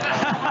thing. The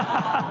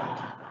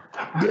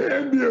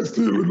NBA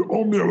still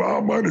owe me a lot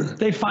of money.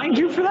 They fined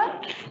you for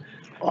that?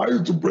 I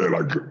used to pay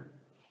like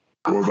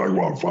It was like,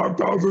 what,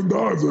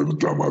 $5,000 every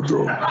time I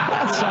do.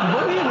 That's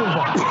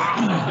unbelievable.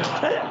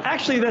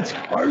 Actually, that's...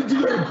 I used to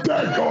get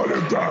attacked all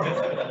the time.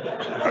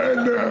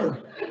 And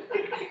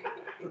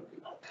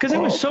because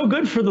it was so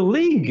good for the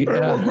league. it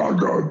was not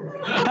good.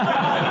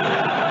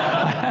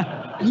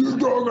 You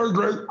don't know,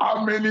 Greg,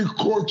 how many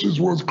coaches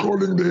was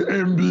calling the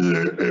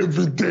NBA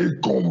every day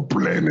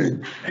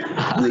complaining.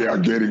 We are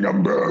getting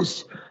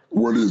embarrassed.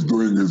 What he's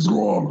doing is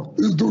wrong.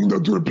 He's doing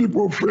that to the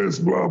people's face,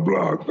 blah,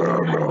 blah.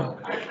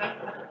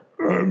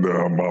 And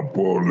my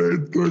poor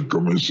late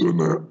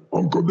commissioner,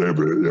 Uncle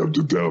David, you have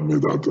to tell me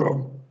that,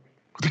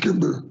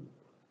 Dikembe,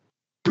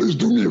 please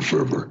do me a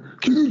favor.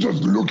 Can you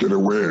just look it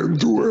away and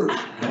do it?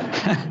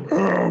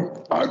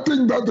 I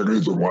think that's the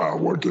reason why I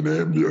work in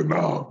the NBA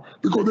now,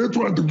 because they're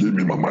trying to give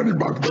me my money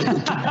back that they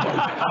took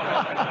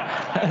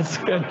back. That's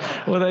good.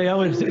 Well, they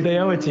owe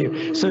it to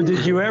you. So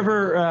did you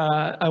ever,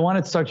 I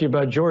wanted to talk to you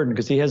about Jordan,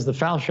 because he has the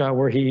foul shot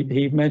where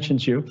he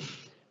mentions you.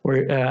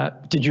 Where,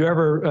 did you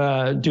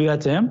ever do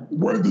that to him?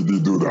 When did he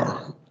do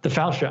that? The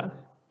foul shot.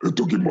 It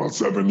took him, what,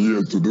 7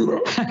 years to do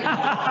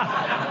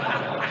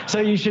that? So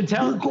you should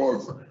tell.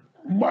 Because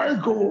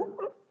Michael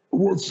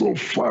was so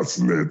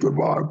fascinated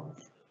about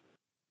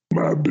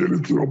my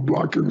ability of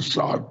blocking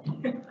shot.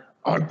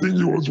 I think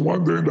he was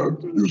wondering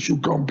that you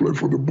should come play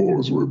for the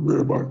Bulls with me.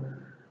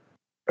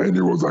 And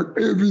he was like,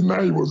 every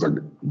night he was like,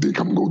 Dick,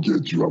 I'm going to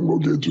get you, I'm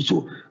going to get you.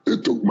 So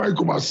it took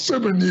Michael about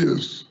 7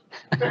 years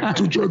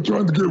to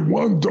trying to get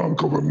one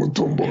dunk over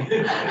Mutombo.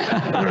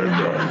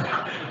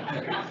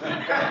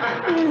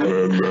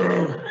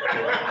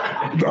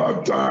 And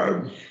that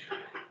time,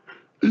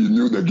 he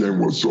knew the game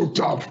was so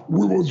tough.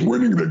 We was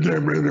winning the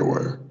game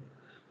anyway.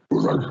 It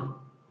was like,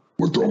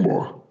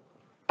 Mutombo,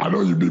 I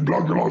know you be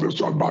blocking all the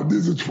shots, but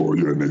this is for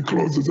you. And he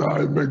closes his eye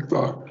and make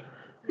the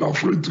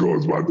free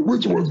throws,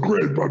 which was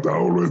great. But I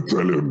always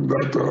tell him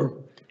that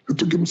it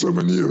took him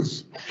 7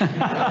 years.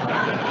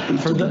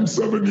 It took him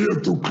 7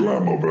 years to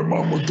climb over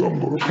Mount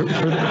Mutombo.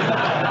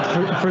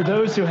 For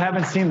those who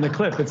haven't seen the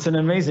clip, it's an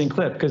amazing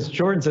clip because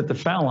Jordan's at the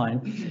foul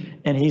line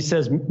and he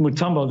says,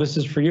 Mutombo, this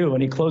is for you.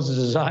 And he closes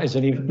his eyes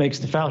and he makes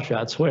the foul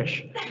shot,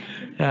 swish.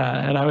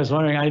 And I was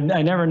wondering,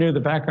 I never knew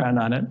the background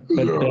on it.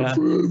 But, yeah,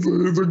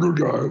 he's a good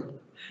guy.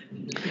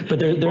 But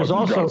there's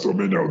also got so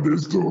many of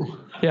these too.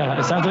 Yeah,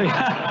 it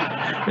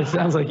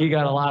sounds like you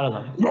got a lot of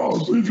them. No,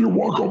 so if you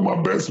walk on my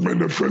basement,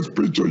 the first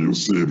picture you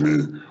see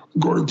me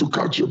going to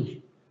catch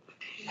him.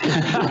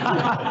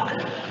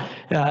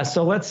 Yeah,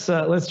 so let's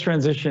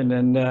transition,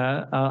 and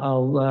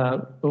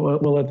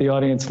we'll let the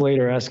audience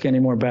later ask any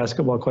more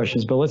basketball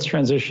questions. But let's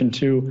transition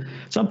to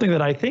something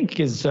that I think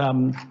is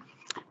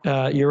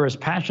you're as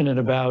passionate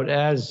about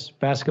as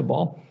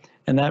basketball,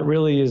 and that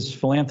really is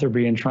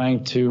philanthropy and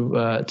trying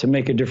to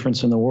make a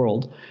difference in the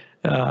world.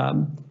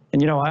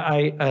 And you know,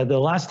 the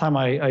last time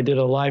I did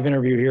a live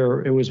interview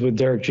here, it was with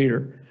Derek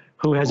Jeter,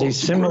 who has a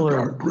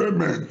similar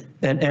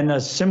and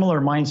a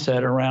similar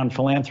mindset around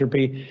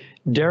philanthropy.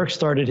 Derek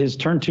started his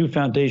Turn 2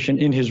 Foundation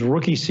in his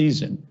rookie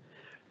season,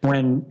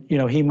 when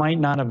he might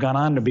not have gone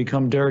on to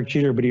become Derek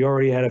Jeter, but he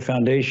already had a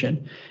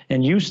foundation.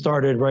 And you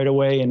started right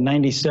away in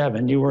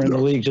 '97. You were in the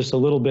league just a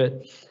little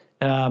bit.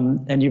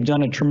 And you've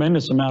done a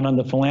tremendous amount on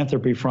the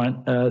philanthropy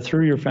front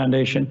through your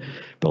foundation.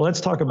 But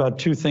let's talk about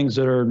two things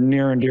that are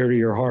near and dear to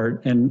your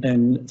heart,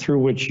 and through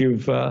which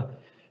you've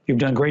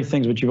done great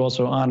things, but you've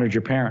also honored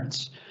your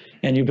parents.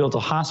 And you built a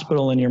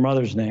hospital in your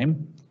mother's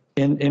name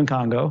in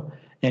Congo,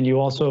 and you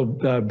also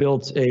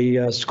built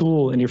a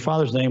school in your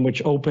father's name,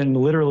 which opened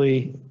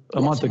literally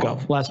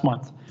last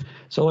month.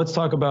 So let's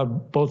talk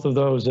about both of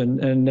those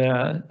and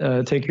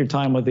take your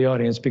time with the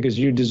audience, because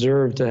you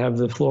deserve to have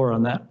the floor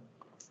on that.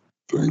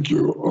 Thank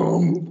you.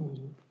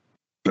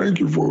 Thank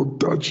you for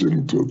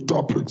touching the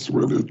topics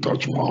really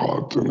touch my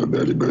heart on a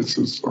daily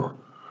basis.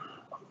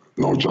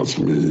 Not just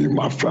me,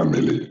 my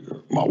family,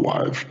 my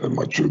wife, and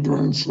my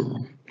children.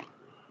 So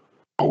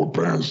our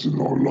parents are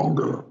no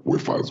longer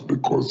with us,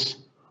 because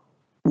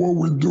what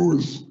we do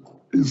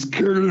is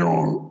carry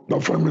on the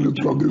family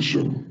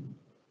tradition.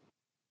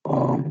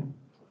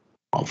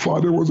 My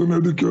father was an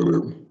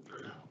educator.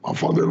 My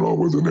father-in-law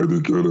was an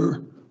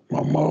educator.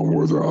 My mom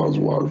was a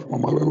housewife, my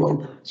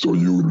mother-in-law. So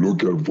you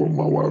look at, for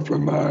my wife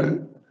and I,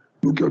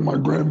 look at my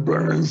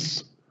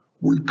grandparents,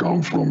 we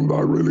come from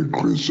that really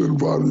Christian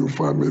value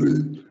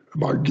family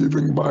about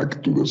giving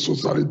back to the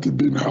society,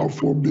 being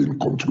helpful, being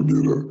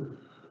contributor.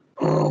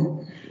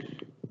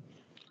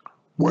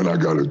 When I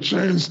got a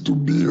chance to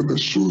be in the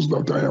shoes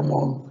that I am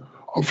on,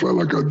 I felt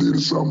like I did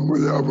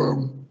have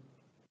a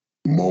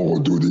moral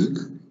duty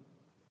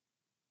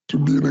to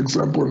be an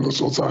example in the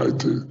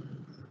society.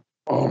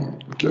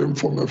 Came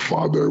from a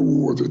father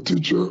who was a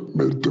teacher,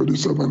 made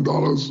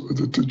 $37 as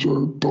a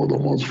teacher, taught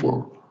almost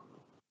for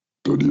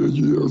 38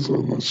 years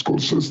in the school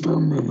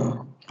system. And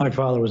my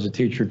father was a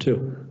teacher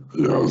too.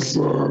 Yes,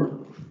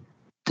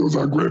 those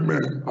are great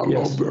men. I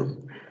love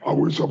them. I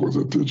wish I was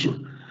a teacher.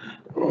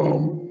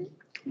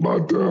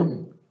 But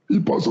he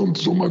passed on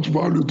so much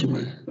value to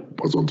me.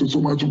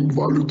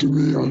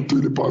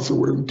 Until he passed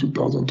away in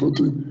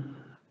 2013.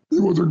 He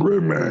was a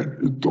great man.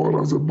 He taught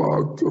us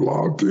about a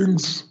lot of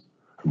things,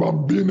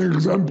 about being an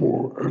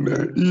example. And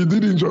he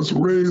didn't just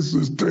raise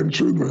his 10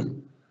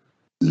 children.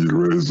 He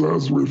raised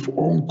us with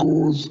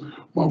uncles.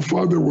 My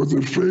father was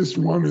the first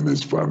one in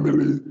his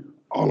family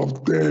out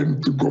of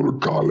 10 to go to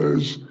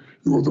college.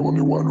 He was the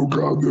only one who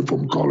graduated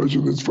from college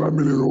in his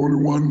family, the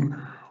only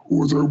one who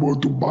was able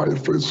to buy a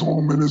first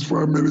home in his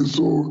family.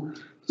 So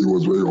he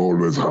was very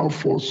always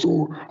helpful.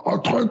 So I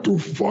tried to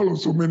follow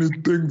so many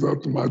things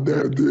that my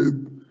dad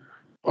did,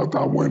 but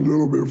I went a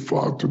little bit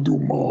far to do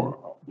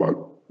more. But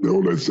they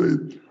always say,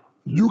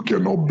 you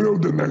cannot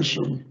build a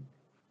nation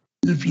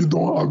if you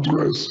don't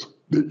address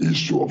the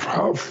issue of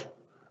health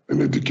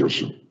and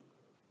education.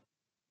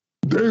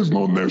 There is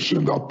no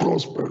nation that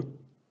prospers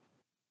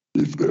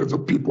if there's a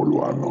people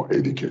who are not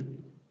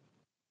educated.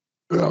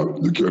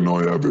 You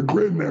cannot have a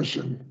great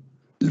nation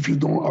if you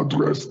don't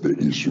address the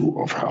issue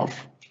of health.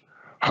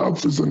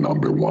 Health is the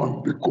number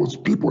one because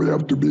people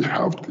have to be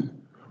healthy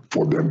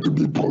for them to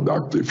be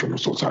productive in a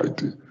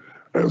society.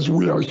 As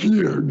we are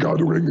here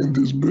gathering in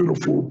these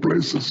beautiful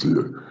places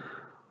here,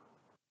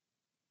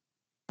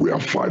 we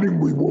are fighting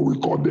with what we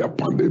call the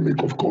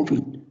pandemic of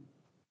COVID.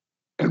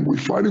 And we're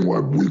fighting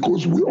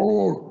because we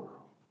all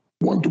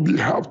want to be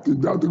healthy.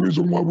 That's the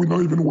reason why we're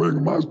not even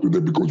wearing masks today,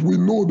 because we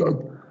know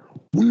that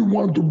we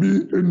want to be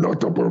in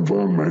that type of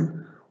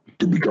environment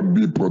to be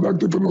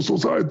productive in a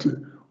society.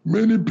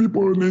 Many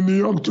people in New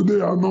York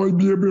today are not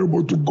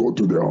able to go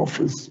to their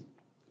office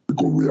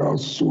because we are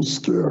so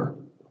scared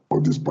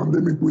of this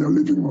pandemic we are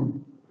living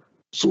on.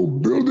 So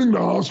building the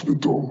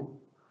hospital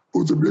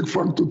was a big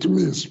factor to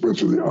me,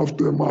 especially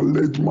after my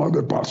late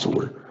mother passed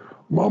away.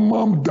 My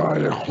mom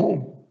died at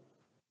home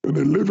in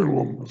the living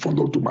room in front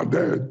of my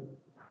dad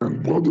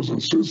and brothers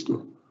and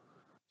sisters.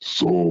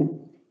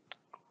 So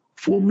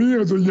for me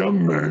as a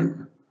young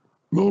man,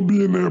 not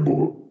being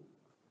able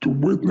to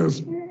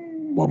witness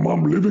my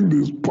mom living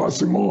this,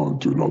 passing on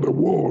to another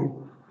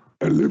world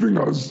and living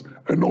us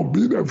and not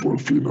be there for a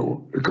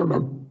funeral, it kind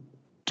of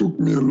took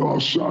me a lot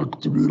of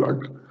shock to be like,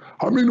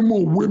 how many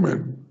more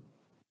women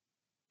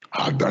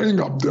are dying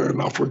up there in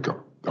Africa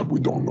that we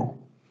don't know?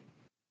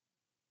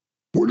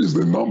 What is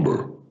the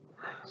number?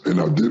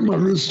 And I did my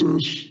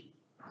research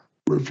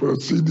with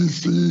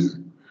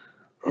CDC,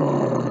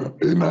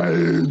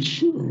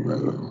 NIH,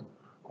 and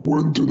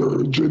went to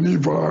the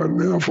Geneva, and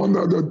then I found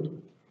out that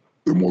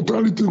the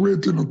mortality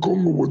rate in the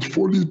Congo was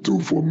 42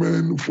 for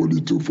men,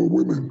 42 for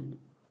women.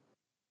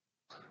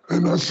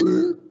 And I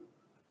said,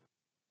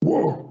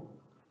 whoa,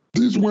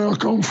 this is where I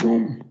come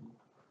from.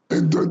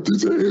 And that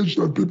this age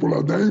that people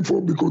are dying for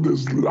because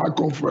there's lack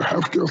of a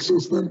healthcare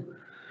system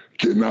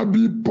cannot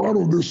be part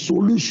of the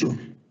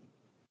solution.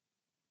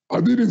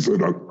 I didn't say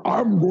that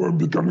I'm going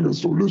to become a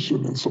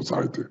solution in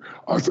society.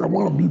 I said I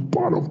want to be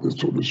part of the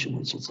solution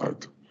in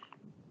society.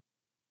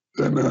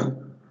 Then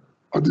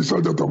I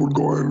decided I would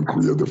go and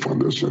create the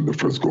foundation. The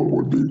first goal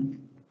would be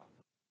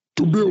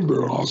to build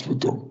a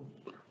hospital.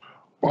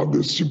 By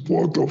the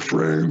support of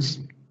friends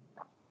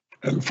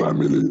and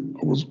family,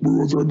 we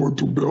was able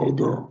to build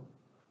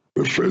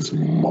the first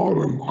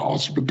modern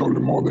hospital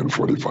in more than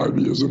 45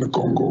 years in the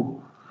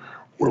Congo,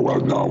 where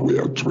right now we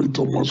are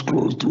treating almost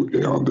close to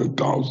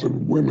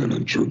 800,000 women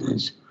and children.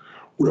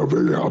 We are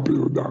very happy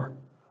with that.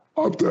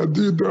 After I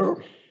did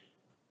that,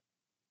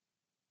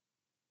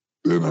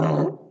 then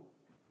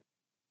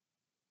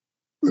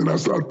I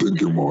started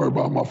thinking more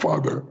about my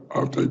father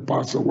after he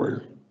passed away.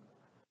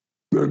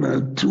 Then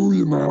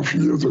 2.5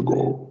 years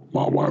ago,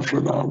 my wife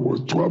and I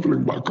was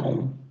traveling back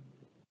home.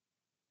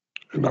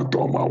 And I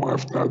told my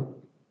wife that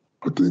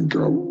I think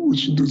we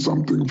should do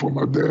something for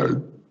my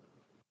dad.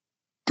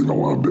 I think I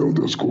want to build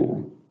a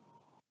school.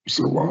 I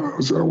said, why? I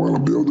said, I want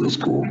to build a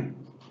school.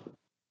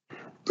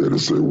 Then they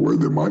said, where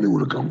the money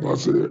will come from? I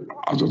said,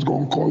 I'm just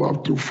going to call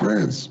up to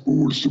friends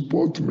who will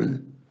support me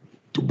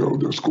to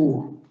build a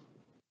school.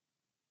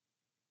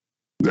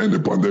 Then the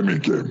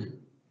pandemic came.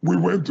 We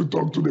went to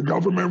talk to the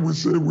government. We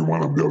said, we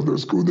want to build a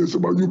school. They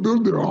said, but you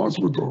build a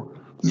hospital.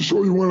 You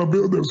sure you want to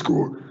build a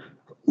school?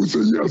 We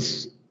said,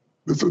 yes.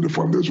 They said, the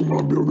foundation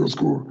want to build a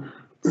school.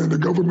 Then the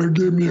government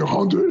gave me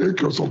 100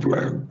 acres of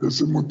land. They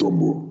said,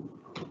 Mutombo,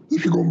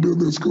 if you're going to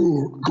build a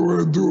school, go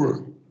ahead and do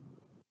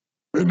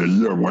it. And a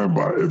year went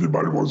by,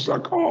 everybody was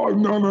like, oh,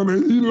 no,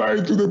 he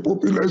lied to the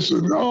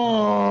population.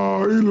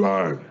 Oh, he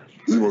lied.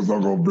 He was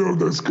not going to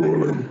build a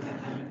school. And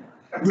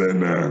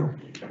then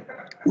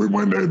we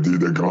went there and did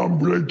the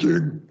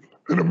groundbreaking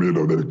in the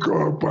middle of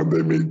the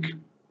pandemic.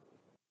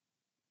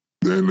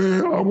 Then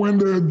I went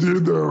there and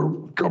did a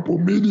couple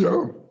media.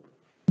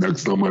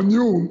 Next time I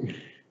knew,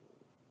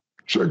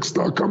 checks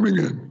start coming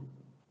in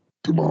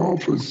to my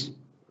office.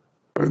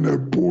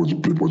 And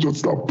people just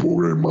start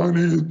pouring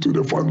money to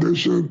the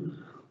foundation.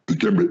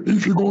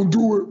 If you're going to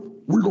do it,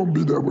 we're going to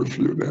be there with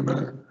you. Then,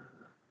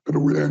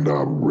 and we end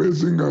up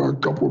raising a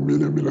couple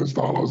million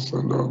dollars.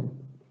 And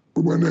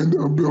we went in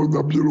and built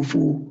a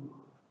beautiful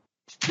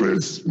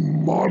first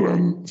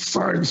modern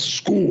science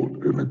school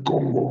in the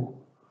Congo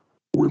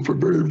with a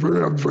very,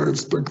 very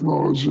advanced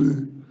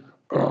technology,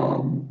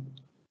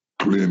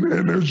 clean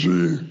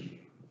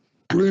energy,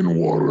 clean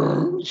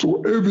water,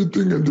 so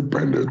everything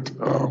independent.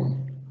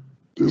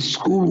 The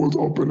school was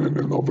opening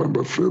on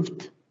November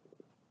 5th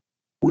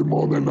with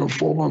more than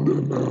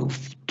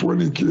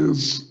 420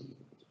 kids.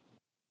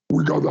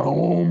 We got our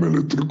own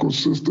electrical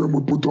system.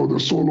 We put all the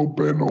solar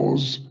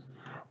panels.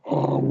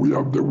 We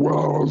have the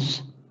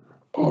wells.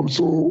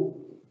 So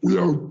we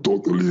are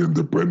totally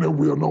independent.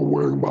 We are not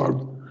worrying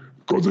about,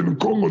 because in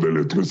Congo, the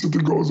electricity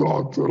goes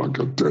out like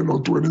 10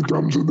 or 20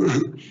 times a day.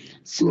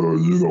 So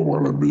you don't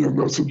want to be in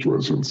that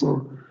situation.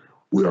 So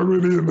we are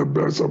really in the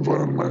best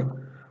environment.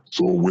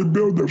 So we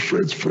build the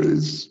first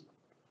phase,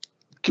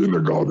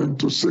 kindergarten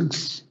to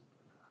 6.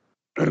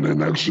 And then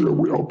next year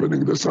we're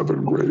opening the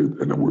 7th grade.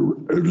 And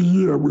then every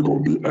year we're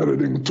going to be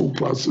adding 2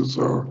 classes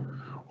all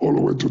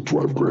the way to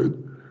 12th grade.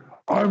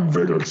 I'm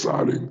very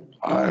excited.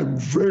 I am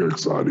very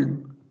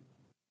excited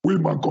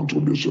with my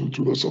contribution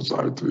to the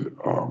society.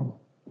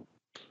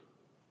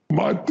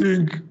 My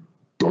thing,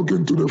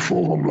 talking to the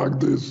forum like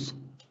this,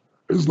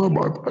 it's not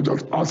about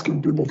just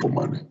asking people for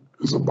money.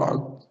 It's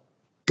about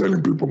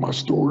telling people my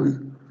story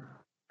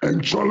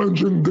and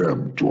challenging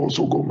them to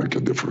also go make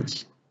a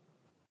difference.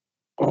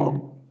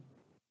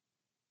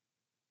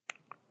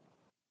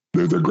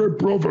 There's a great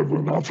proverb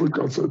in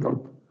Africa said that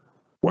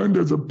when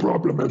there's a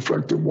problem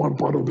affecting one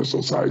part of the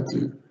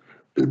society,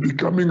 it's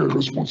becoming a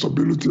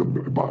responsibility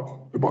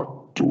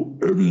about to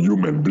every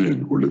human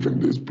being who lives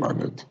in this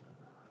planet.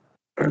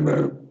 And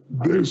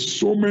there's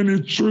so many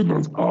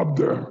children out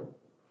there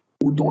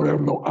who don't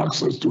have no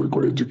access to a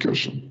great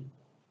education,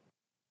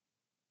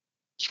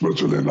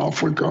 especially in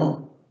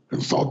Africa,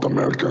 in South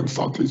America, and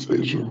Southeast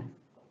Asia.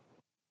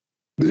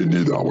 They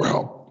need our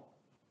help.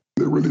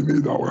 They really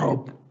need our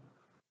help.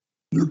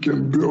 You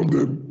can build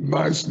a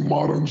nice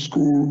modern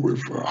school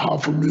with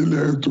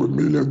 $500,000 to $1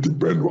 million,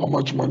 depending on how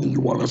much money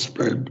you want to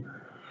spend.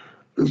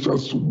 It's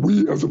just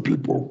we as a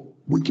people,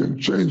 we can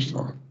change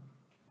that.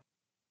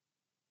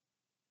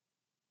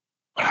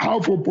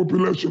 Half of the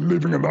population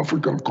living in the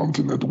African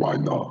continent right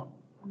now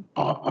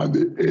are at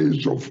the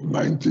age of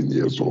 19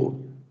 years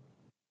old.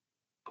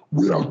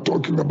 We are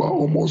talking about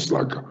almost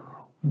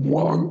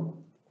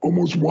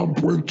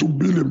 1.2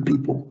 billion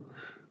people.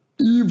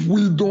 If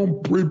we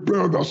don't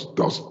prepare the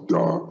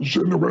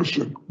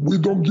generation, we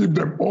don't give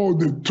them all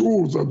the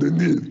tools that they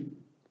need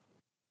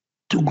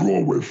to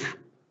grow with,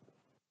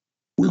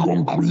 we're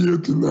going to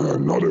create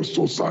another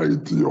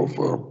society of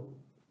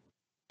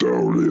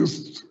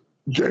terrorists,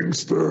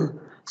 gangsters.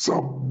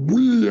 So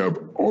we have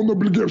an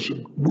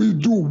obligation. We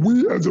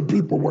as a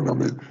people,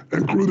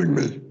 including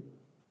me,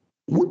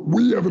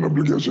 we have an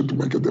obligation to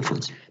make a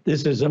difference.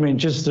 This is,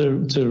 just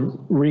to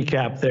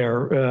recap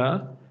there,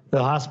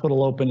 the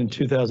hospital opened in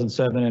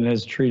 2007 and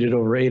has treated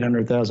over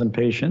 800,000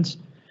 patients.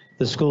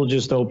 The school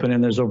just opened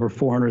and there's over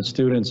 400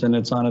 students and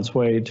it's on its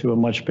way to a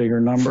much bigger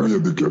number. Free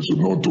education,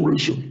 no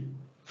tuition.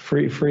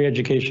 Free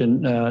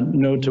education,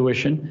 no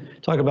tuition.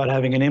 Talk about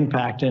having an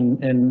impact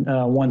in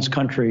one's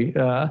country.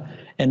 Not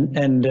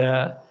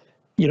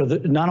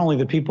only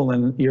the people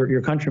in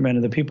your countrymen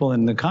and the people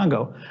in the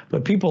Congo,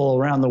 but people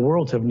around the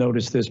world have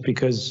noticed this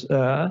because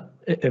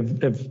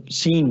have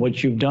seen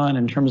what you've done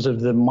in terms of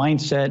the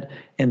mindset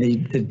and the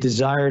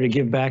desire to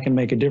give back and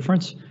make a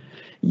difference.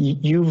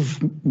 You've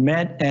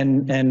met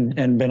and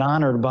been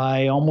honored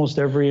by almost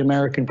every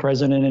American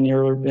president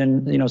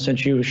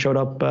since you showed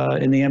up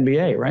in the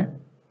NBA, right?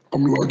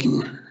 I'm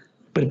lucky.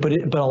 But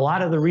a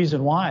lot of the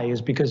reason why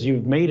is because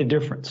you've made a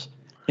difference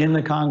in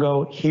the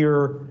Congo,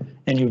 here,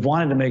 and you've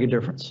wanted to make a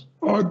difference.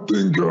 I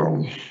think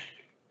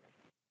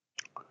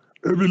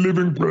every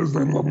living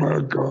president in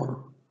America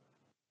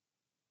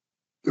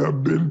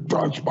have been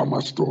touched by my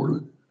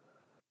story.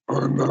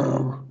 And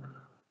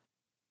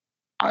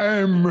I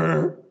am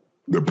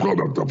the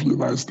product of the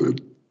United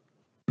States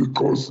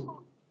because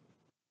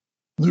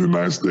the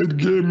United States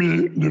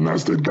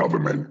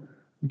government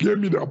gave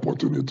me the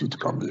opportunity to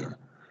come here.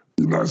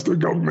 The United States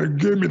government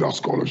gave me that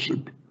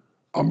scholarship.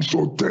 I'm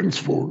so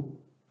thankful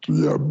to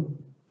have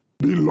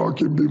been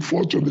lucky, been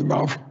fortunate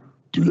enough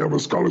to have a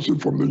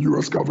scholarship from the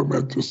U.S.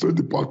 government, the State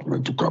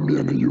Department, to come here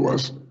in the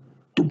U.S.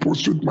 to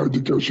pursue my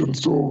education.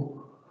 So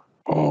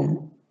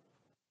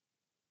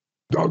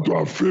that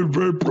I feel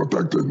very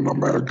protected in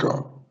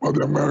America by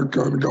the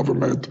American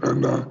government.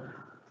 And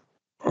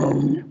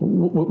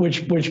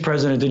which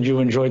president did you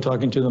enjoy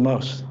talking to the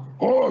most?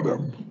 All of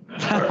them,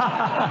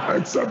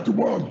 except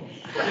one.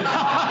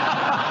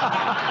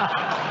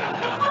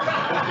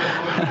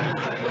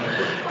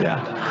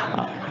 Yeah.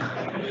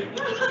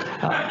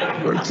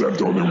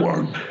 Except only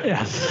one.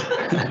 Yes.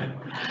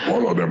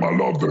 All of them, I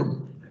love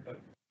them.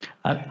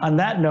 On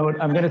that note,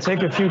 I'm going to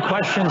take a few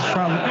questions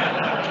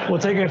we'll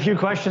take a few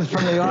questions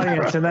from the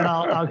audience, and then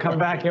I'll come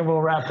back and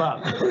we'll wrap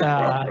up.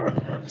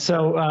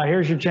 So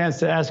here's your chance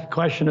to ask a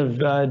question of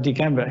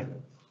Dikembe.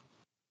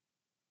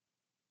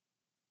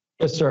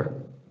 Yes, sir.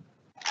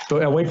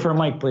 Wait for a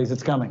mic, please.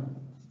 It's coming.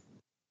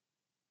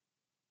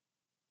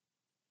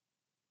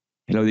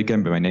 Hello,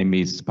 Dikembe. My name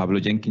is Pablo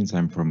Jenkins.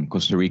 I'm from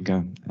Costa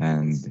Rica,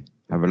 and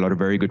I have a lot of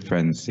very good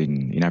friends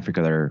in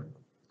Africa that are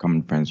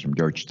common friends from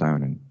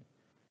Georgetown and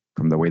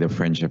from the way the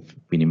French have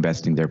been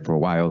investing there for a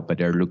while, but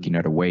they're looking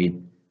at a way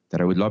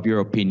that I would love your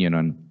opinion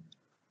on.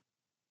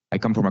 I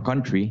come from a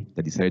country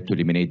that decided to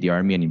eliminate the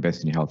army and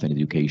invest in health and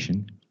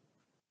education,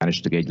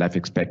 managed to get life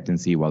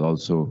expectancy while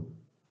also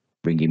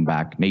bringing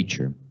back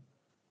nature.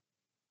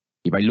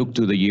 If I look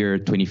to the year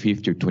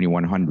 2050 or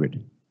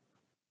 2100,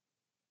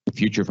 the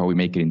future of how we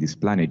make it in this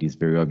planet is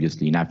very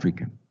obviously in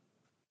Africa,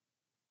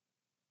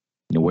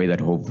 in a way that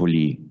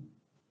hopefully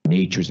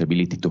nature's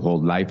ability to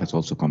hold life has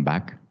also come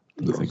back.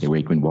 Things like the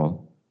Great Green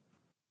Wall,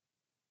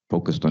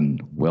 focused on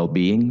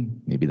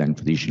well-being, maybe than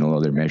traditional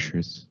other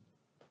measures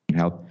in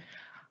health.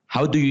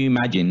 How do you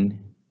imagine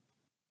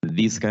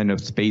these kind of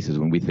spaces,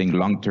 when we think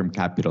long-term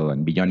capital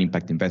and beyond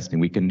impact investing,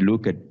 we can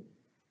look at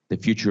the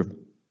future of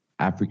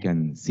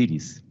African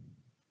cities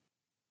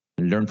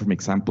and learn from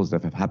examples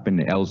that have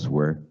happened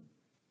elsewhere,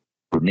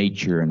 where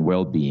nature and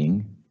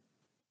well-being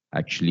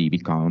actually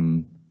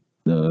become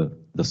the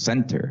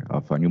center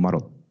of a new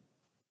model?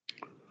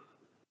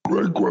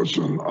 Great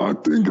question. I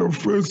think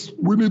first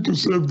we need to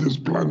save this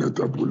planet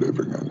that we're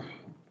living in.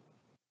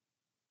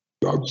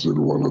 That's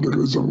one of the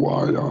reasons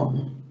why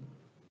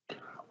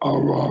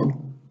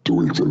 2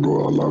 weeks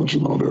ago I launched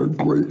another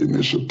great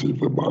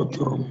initiative about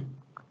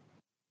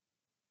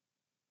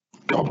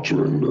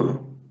capturing the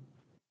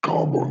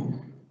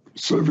carbon,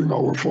 saving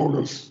our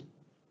forests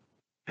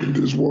in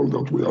this world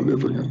that we are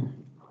living in.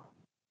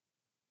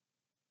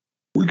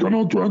 We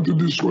cannot try to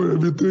destroy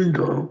everything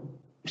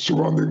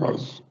surrounding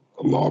us.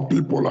 A lot of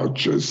people are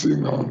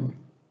chasing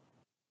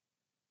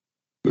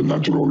the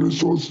natural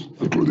resource,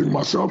 including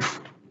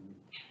myself,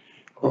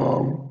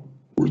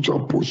 which are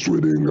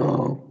pursuing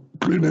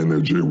clean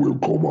energy with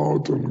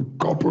cobalt and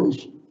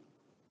coppers.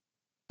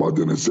 But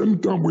at the same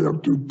time, we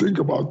have to think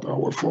about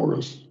our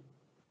forests.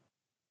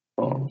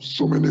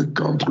 So many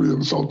countries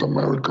in South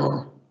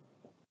America,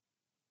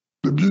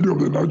 the beauty of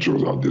the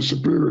natures are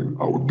disappearing.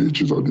 Our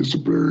beaches are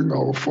disappearing,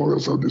 our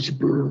forests are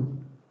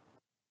disappearing.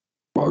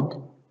 But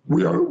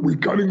we're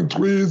cutting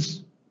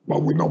trees,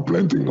 but we're not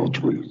planting no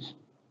trees.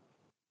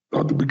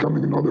 That's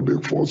becoming another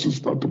big forces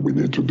that we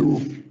need to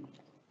do.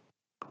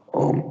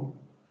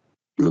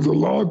 There's a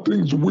lot of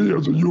things we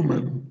as a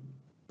human,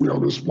 we are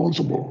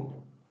responsible.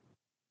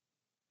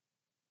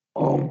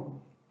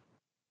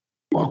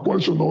 My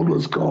question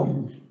always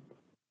comes,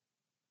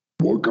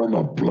 what kind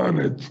of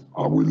planet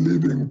are we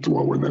leaving to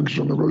our next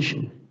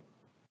generation?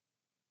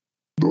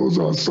 Those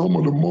are some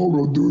of the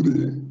moral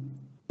duty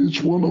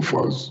each one of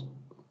us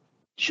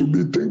should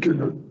be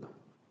thinking it.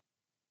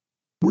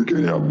 We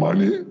can have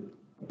money,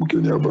 we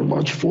can have as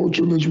much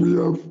fortune as we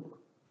have,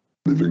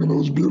 living in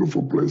those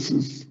beautiful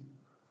places.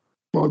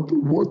 But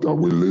what are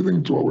we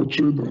leaving to our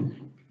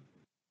children?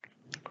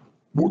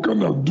 What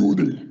kind of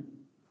duty?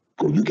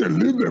 Because you can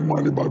leave them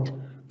money, but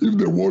if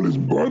the world is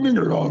burning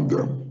around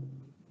them,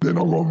 they're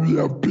not going to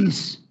have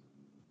peace.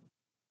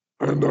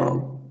 And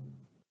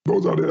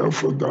those are the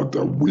efforts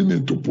that we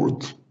need to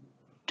put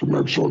to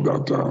make sure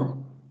that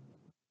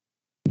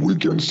we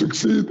can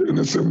succeed, and at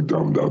the same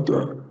time that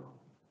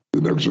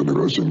the next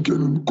generation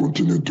can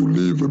continue to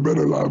live a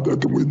better life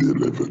than we did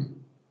live in.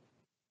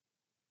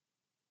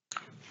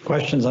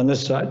 Questions on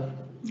this side?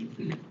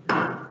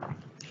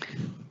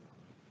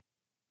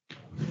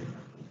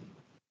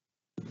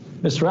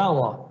 Mr.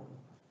 Outlaw.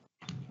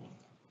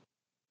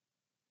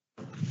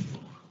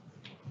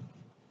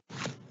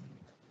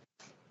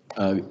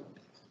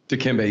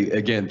 Dikembe,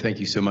 again, thank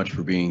you so much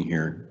for being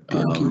here.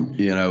 Thank you.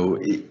 You know,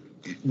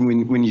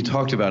 when you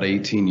talked about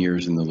 18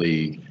 years in the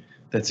league,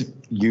 that's a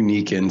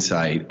unique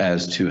insight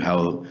as to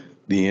how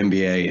the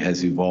NBA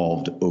has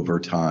evolved over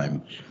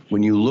time.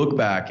 When you look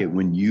back at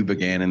when you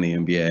began in the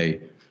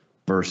NBA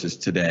versus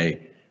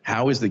today,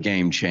 how has the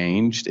game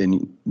changed?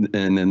 And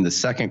then the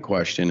second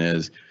question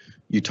is,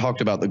 you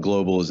talked about the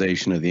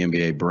globalization of the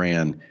NBA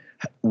brand.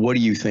 What do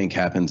you think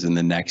happens in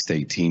the next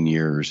 18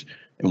 years,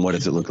 and what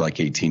does it look like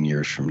 18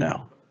 years from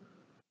now?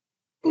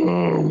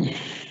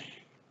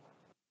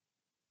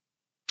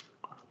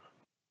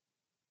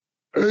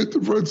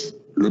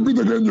 Repeat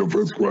again your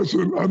first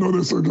question. I know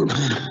the second.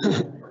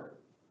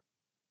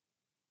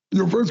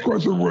 Your first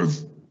question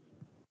was?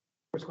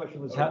 First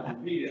question was how?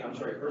 I'm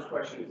sorry. First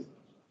question is,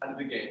 how did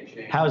the game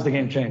change? How has the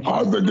game changed?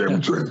 How's the game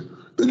changed?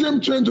 The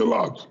game changed a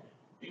lot.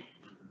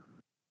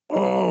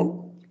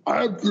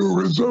 I have to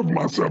reserve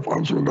myself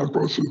answering that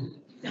question.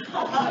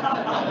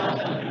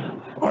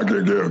 I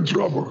can get in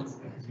trouble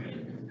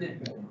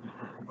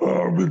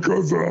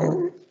because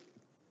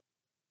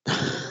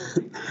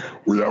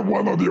we have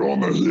one of the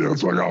owners here,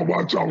 so I gotta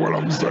watch out what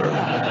I'm saying.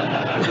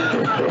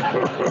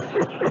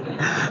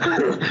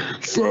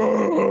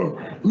 So,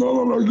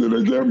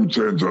 the game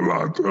changed a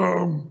lot.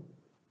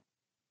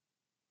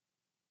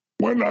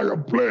 When I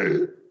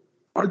play,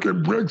 I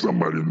can break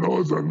somebody's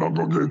nose and not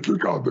gonna get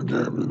kicked out the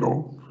game, you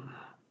know.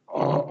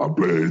 I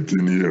played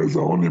 18 years, I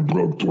only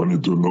broke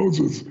 22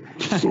 noses.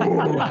 So,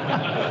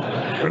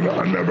 and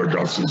I never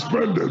got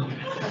suspended.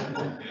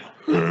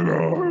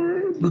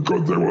 And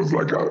because it was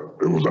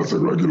just a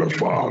regular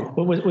foul.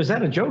 But was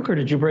that a joke, or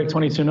did you break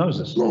 22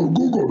 noses? No,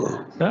 Google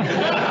that. Yeah.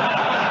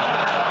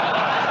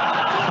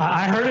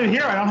 I heard it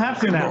here. I don't have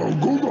to now.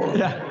 Google.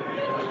 Yeah.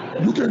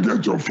 You can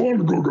get your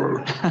phone Google.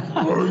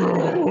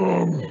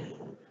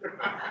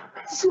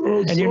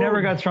 And you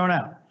never got thrown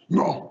out.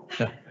 No,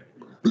 Yeah.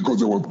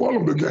 because it was part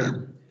of the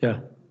game. Yeah.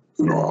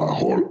 You know, I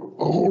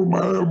hold my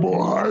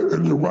elbow high,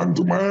 and you run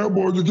to my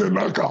elbow, you get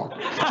knocked out.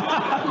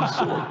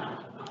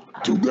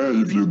 So today,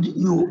 if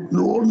you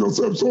hold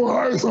yourself so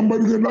high,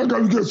 somebody get knocked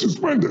out, you get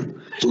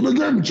suspended. So the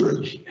game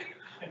changed.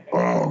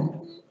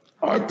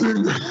 I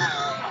think,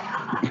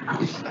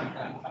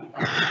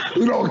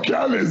 you know,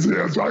 Cal is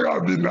here, so I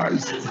gotta be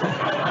nice.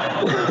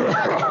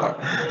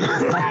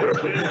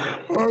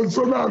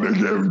 So now the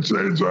game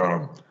changed.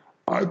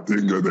 I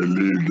think the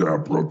league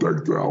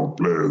protect our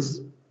players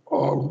a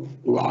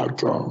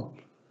lot.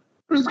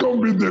 It's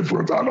gonna be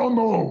different. I don't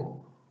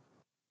know.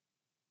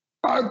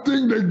 I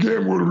think the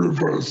game will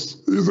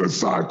reverse. It's a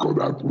cycle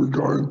that we're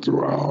going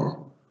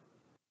through.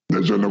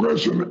 The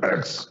Generation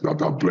X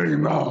that are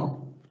playing now,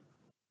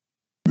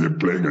 they're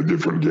playing a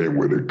different game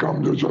where they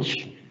come, they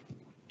just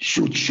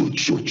shoot.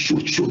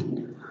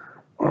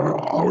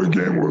 Our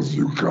game was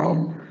you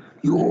come,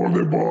 you hold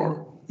the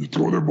ball, you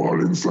throw the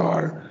ball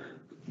inside,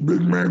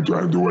 big man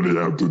try to do what he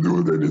have to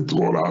do, then you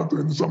throw it out,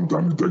 and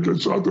sometimes you take a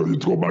shot or you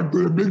throw back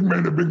to the big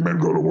man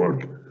go to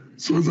work.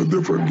 So it's a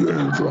different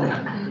game. So.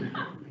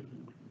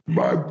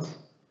 But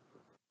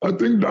I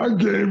think that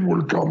game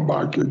will come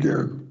back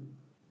again.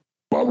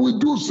 But we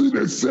do see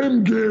the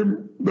same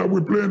game that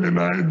we played in the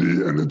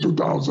 90s and the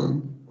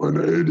 2000s or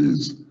the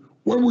 80s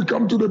when we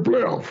come to the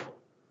playoff.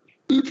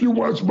 If you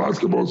watch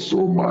basketball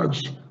so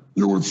much,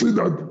 you will see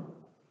that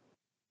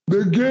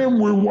the game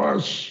we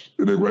watch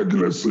in the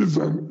regular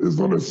season is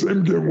not the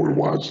same game we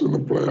watch in the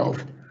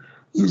playoff.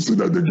 You see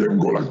that the game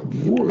go like,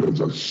 whoa, it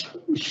just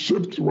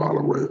shifts right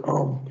away.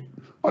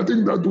 I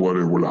think that's what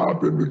it will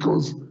happen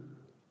because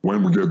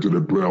when we get to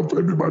the playoff,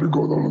 everybody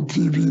goes on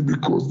TV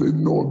because they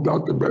know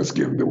that's the best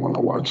game they want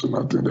to watch, and I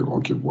think they're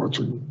going to keep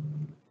watching.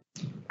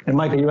 And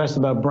Michael, you asked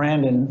about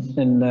Brandon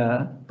and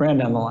Brand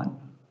down the line.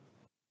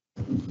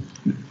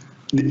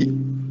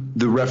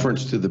 The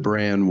reference to the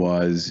brand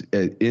was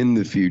in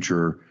the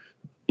future,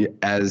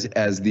 as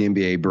the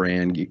NBA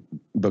brand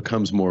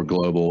becomes more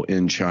global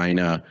in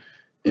China,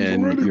 It's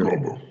already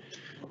global.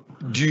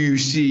 do you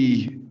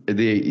see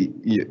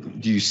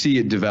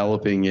it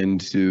developing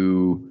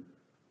into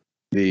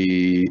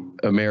the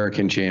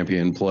American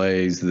champion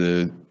plays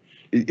when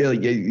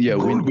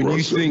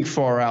you think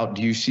far out,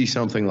 do you see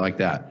something like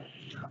that?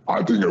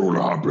 I think it will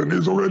happen.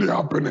 It's already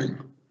happening.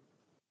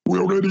 We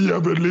already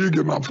have a league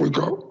in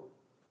Africa.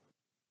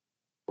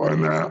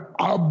 And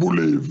I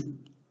believe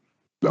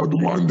that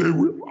one day,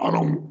 I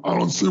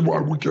don't see why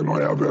we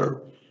cannot have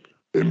a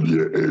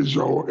NBA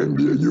Asia or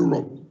NBA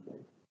Europe.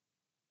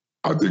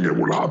 I think it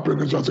will happen.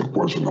 It's just a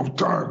question of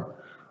time.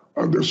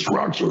 And the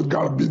structure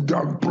got to be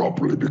done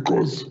properly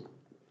because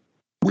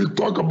we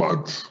talk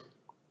about,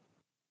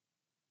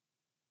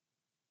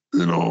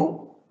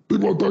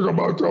 people talk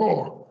about,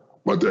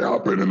 but they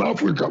happen in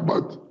Africa.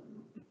 But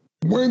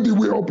when did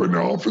we open the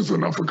office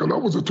in Africa? That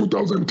was in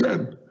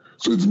 2010.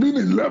 So it's been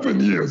 11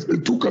 years.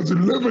 It took us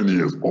 11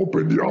 years to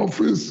open the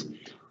office,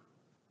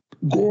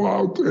 go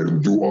out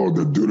and do all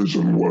the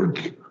diligent work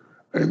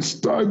and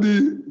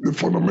study the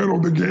fundamental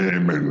of the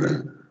game and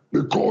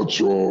the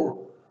culture,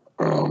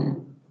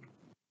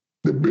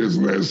 the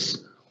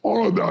business,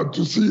 all of that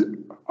to see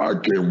how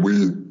can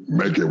we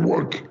make it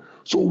work.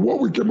 So what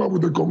we came up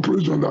with the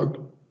conclusion that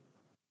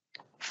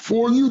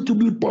for you to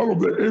be part of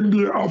the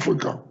NBA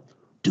Africa,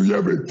 to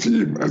have a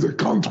team as a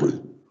country,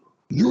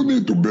 you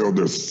need to build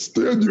a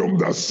stadium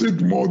that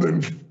seats more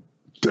than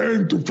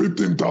 10 to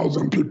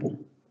 15,000 people.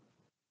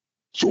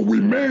 So we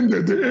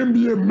mandate, the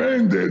NBA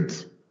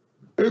mandate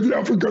every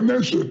African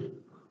nation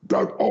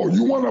that,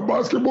 you want a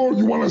basketball,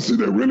 you want to see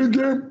the really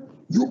game,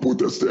 you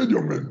put a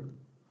stadium in.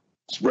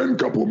 Spend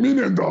a couple $1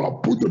 million,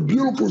 put a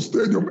beautiful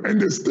stadium, and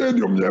the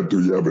stadium you have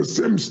to have the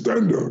same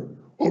standard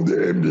of the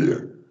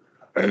NBA.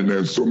 And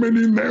there's so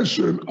many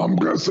nations, I'm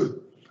blessed.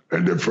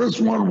 And the first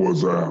one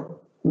was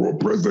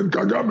President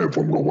Kagame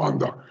from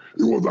Rwanda.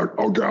 He was like,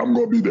 okay, I'm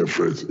going to be the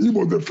first. He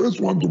was the first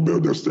one to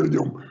build the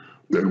stadium.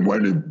 Then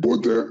when he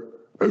put it,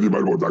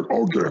 everybody was like,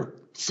 okay.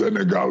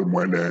 Senegal,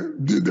 when they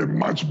did it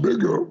much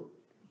bigger,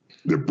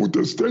 they put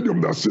a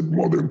stadium that seats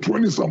more than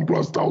 20-some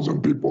plus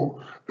thousand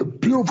people. A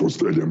beautiful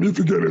stadium. If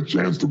you get a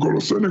chance to go to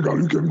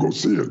Senegal, you can go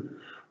see it.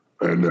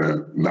 And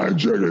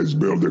Nigeria is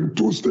building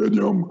 2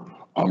 stadiums.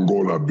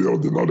 Angola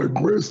built another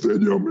great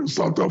stadium.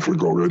 South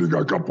Africa already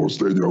got a couple of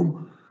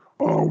stadiums.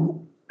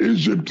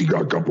 Egypt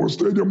got a couple of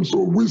stadiums. So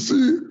we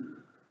see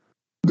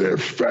the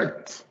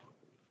effect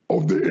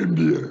of the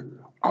NBA.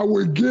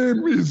 Our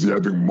game is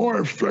having more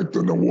effect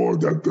in the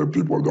world that the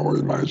people don't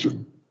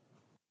imagine.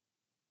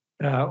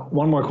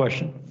 One more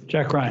question.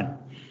 Jack Ryan.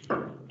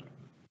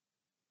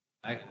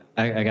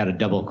 I got a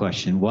double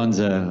question. One's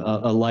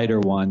a lighter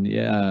one.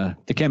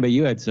 Dikembe,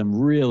 you had some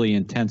really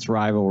intense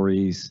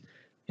rivalries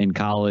in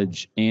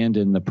college and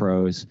in the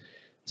pros.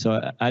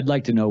 So I'd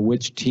like to know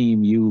which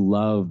team you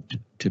loved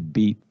to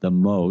beat the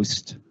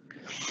most.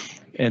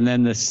 And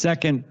then the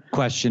second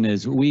question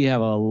is, we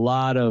have a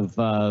lot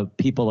of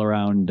people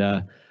around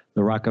the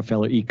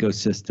Rockefeller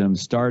ecosystem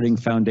starting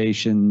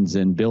foundations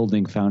and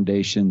building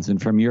foundations.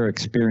 And from your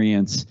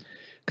experience,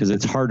 because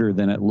it's harder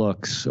than it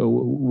looks, so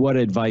what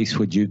advice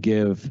would you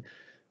give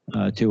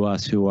to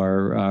us who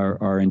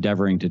are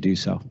endeavoring to do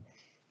so?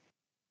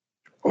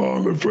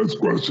 The first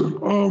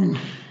question,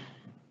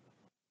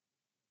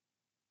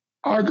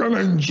 I kind of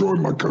enjoyed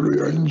my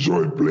career. I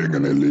enjoyed playing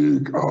in a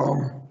league.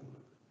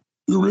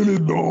 You really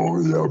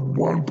don't have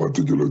one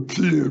particular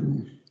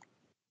team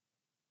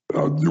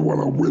that you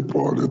want to whip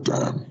all the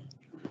time.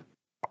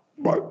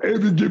 But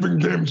every given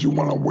games you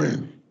want to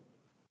win.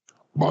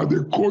 But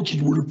the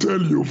coaches will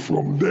tell you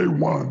from day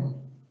one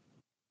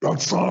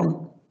that,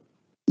 son,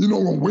 you're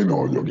not going to win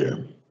all your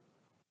game.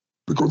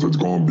 Because it's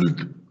going to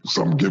be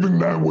some given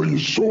night where you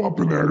show up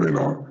in the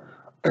arena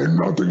and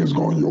nothing is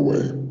going your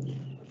way.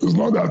 It's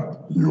not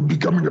that you're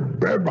becoming a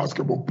bad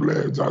basketball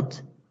player, that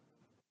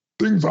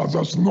things are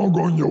just not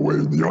going your way.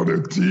 The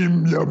other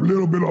team, you have a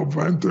little bit of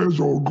advantage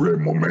or great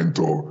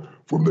momentum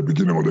from the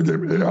beginning of the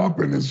game. It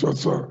happens. It's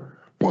just a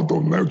part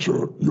of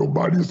nature. Your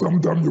body,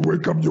 sometimes you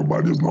wake up, your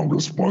body is not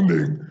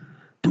responding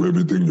to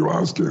everything you're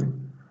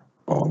asking.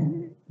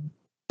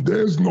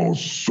 There's no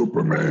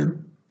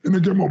Superman in the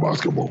game of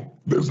basketball.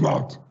 There's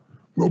not.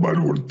 Nobody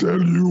will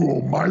tell you,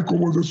 or Michael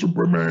was a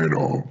Superman,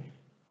 or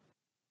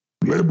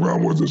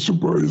LeBron was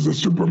is a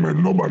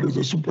Superman. Nobody's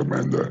a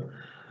Superman there.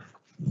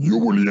 You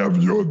will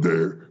have your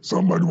day,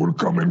 somebody will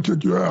come and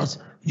kick your ass.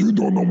 You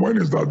don't know when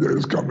is that day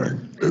is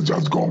coming. It's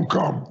just gonna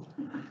come.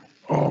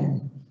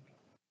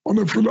 On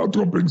the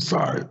philanthropic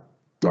side,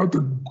 that's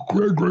a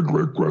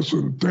great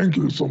question. Thank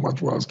you so much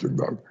for asking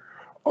that.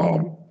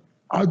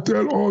 I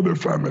tell all the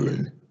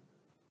family,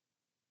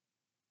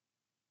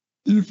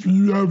 if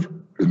you have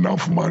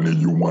enough money,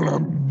 you wanna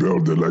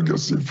build a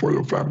legacy for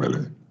your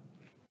family,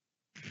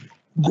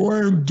 go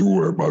and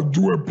do it, but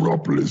do it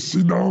properly.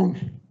 Sit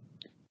down,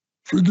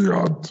 figure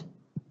out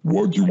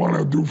what you want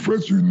to do.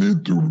 First, you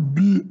need to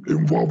be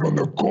involved in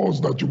the cause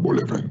that you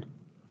believe in.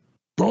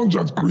 Don't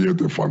just create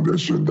a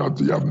foundation that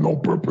you have no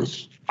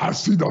purpose. I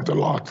see that a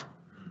lot.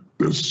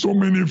 There's so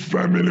many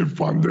family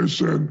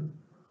foundation,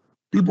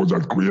 people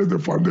that create a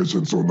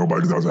foundation so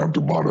nobody doesn't have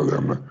to bother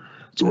them.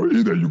 So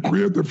either you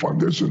create a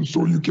foundation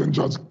so you can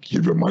just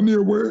give your money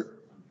away,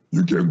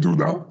 you can do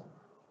that,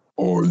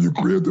 or you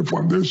create a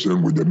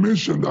foundation with a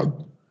mission that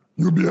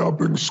you'll be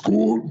helping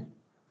school,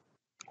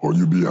 or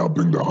you'll be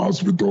helping the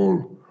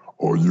hospital,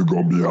 or you're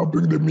going to be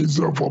helping the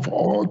Museum of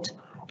Art,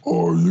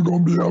 or you're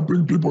going to be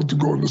helping people to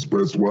go into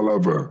space,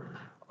 whatever.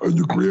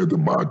 You create a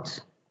bat.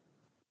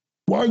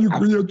 While you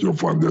create your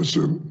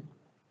foundation,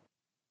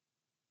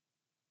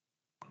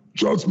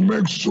 just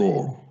make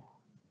sure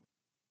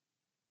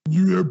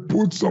you have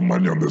put some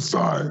money on the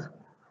side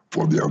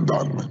for the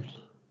endowment.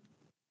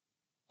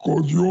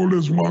 Because you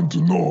always want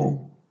to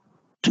know,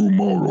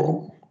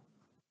 tomorrow,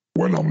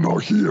 when I'm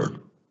not here,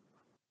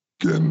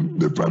 can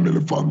the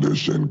family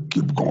foundation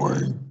keep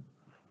going?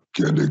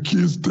 Can the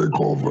kids take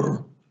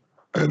over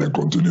and then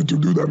continue to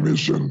do that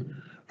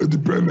mission? It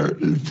depends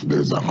if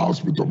there's a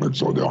hospital, make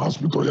sure the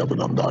hospital you have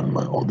an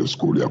endowment, or the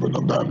school you have an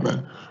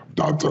endowment.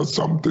 That's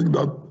something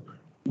that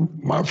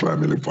my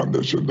family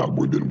foundation that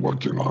we've been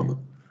working on,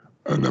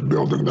 and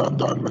building the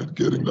endowment,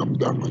 getting the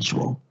endowment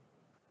strong.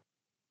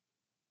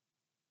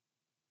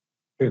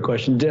 Good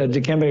question.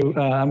 Dikembe,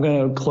 I'm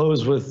going to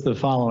close with the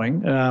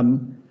following.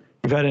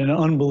 You've had an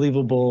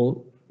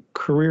unbelievable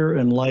career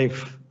and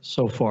life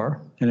so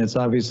far, and it's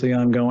obviously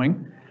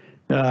ongoing.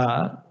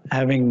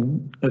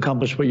 Having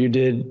accomplished what you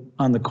did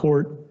on the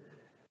court,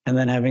 and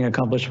then having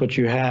accomplished what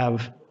you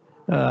have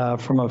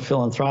from a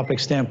philanthropic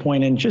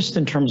standpoint, and just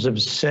in terms of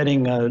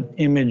setting an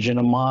image and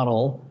a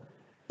model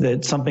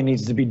that something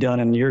needs to be done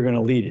and you're going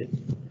to lead it.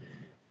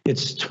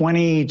 It's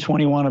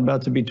 2021,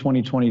 about to be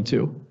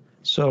 2022.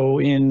 So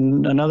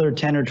in another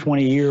 10 or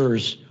 20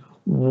 years,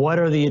 what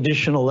are the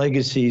additional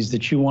legacies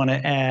that you want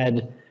to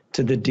add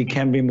to the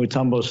Dikembe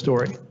Mutombo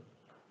story?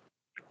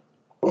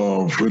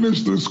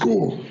 Finish the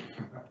school.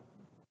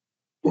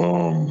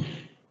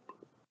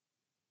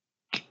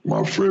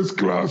 My first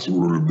class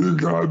will be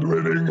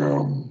graduating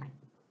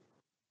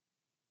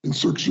in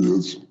 6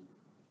 years,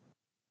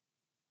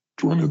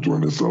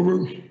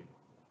 2027.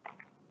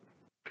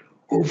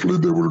 Hopefully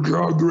they will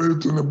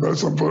graduate in the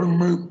best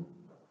environment,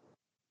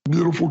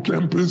 beautiful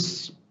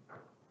campus,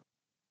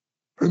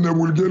 and they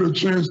will get a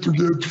chance to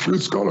get free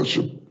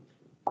scholarship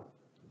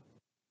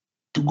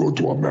to go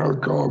to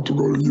America, to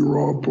go to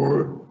Europe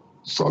or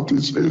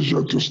Southeast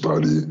Asia to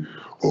study,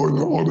 or in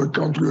other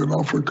country in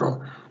Africa.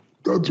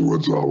 That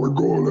was our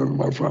goal in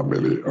my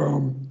family,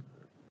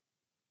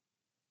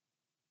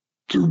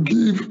 to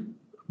give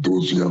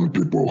those young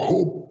people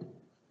hope.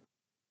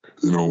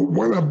 You know,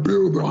 when I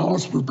built the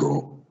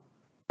hospital,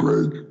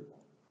 Greg,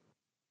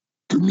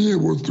 to me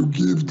it was to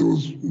give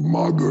those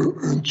mother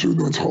and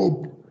children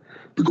hope.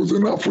 Because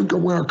in Africa,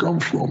 where I come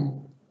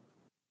from,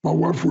 my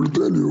wife will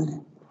tell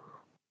you,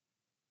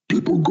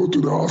 people go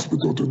to the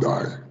hospital to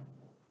die.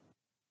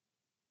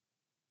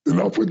 In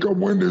Africa,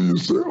 when you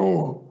say,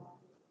 oh,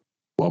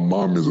 my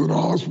mom is in the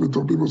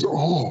hospital, people say,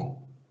 oh,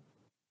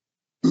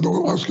 they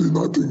don't ask you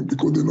nothing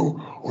because they know,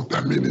 oh,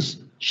 that means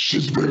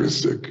she's very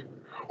sick.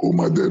 Oh,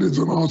 my dad is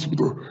in the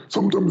hospital.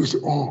 Sometimes they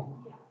say, oh,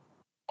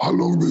 how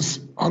long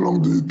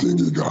do you think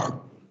he got?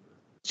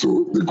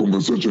 So the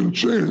conversation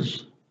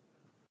changed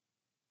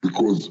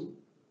because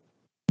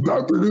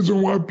that's the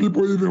reason why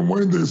people, even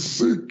when they're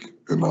sick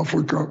in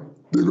Africa,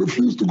 they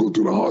refuse to go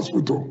to the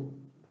hospital.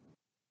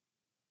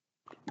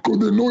 Because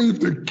they know if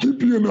they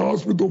keep you in the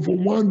hospital for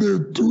 1 day,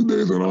 2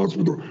 days in the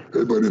hospital,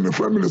 everybody in the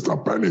family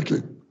start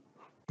panicking.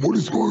 What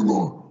is going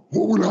on?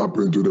 What will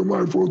happen to the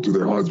wife or to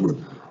the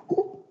husband?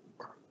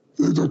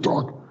 There's a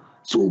talk.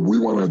 So we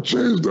want to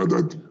change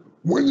that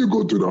when you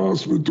go to the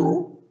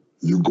hospital,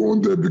 you go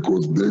in there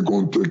because they're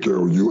going to take care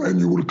of you and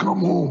you will come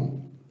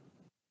home.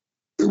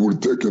 It will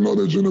take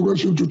another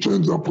generation to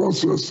change that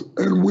process,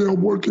 and we are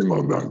working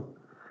on that.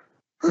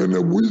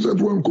 And we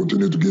just want to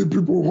continue to give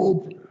people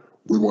hope.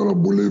 We want to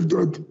believe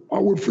that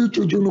our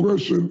future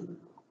generation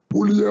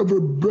will have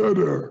a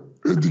better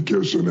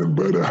education and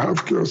better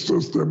healthcare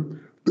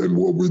system than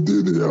what we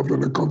did have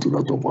in the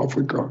continent of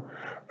Africa.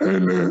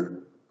 And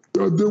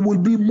that there will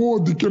be more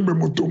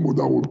Dikembe Mutombo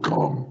that will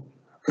come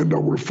and that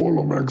will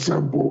follow my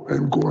example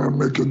and go and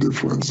make a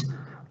difference.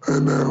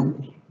 And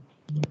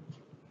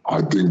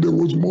I think there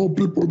was more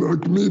people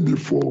like me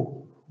before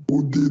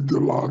who did a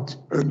lot,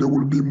 and there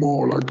will be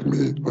more like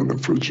me in the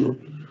future.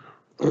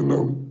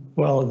 And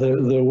well,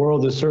 the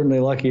world is certainly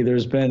lucky.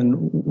 There's been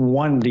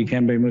one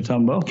Dikembe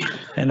Mutombo.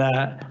 And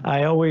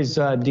I always,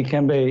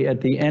 Dikembe,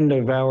 at the end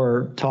of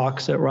our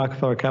talks at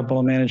Rockefeller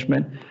Capital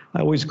Management,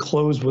 I always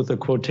close with a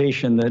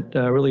quotation that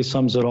really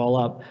sums it all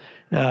up.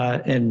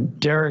 And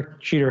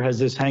Derek Jeter has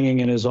this hanging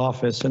in his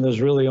office, and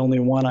there's really only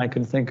one I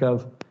can think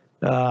of,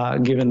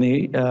 given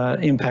the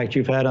impact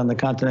you've had on the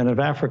continent of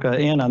Africa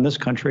and on this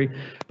country.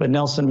 But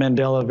Nelson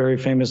Mandela very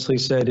famously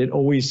said, "It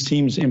always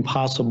seems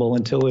impossible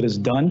until it is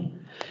done."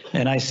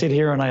 And I sit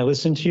here and I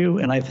listen to you,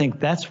 and I think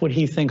that's what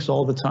he thinks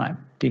all the time,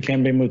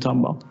 Dikembe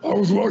Mutombo. I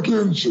was lucky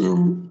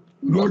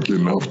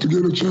enough to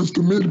get a chance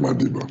to meet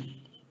Madiba.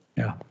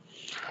 Yeah.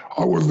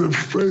 I was the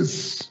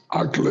first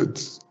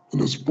athlete in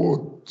the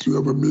sport to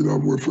ever meet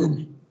up with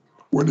him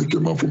when he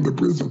came out from the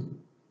prison.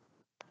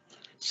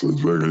 So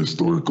it's a very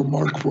historical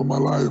mark for my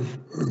life.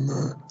 And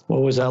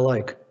what was that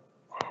like?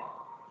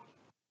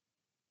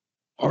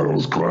 I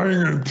was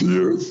crying in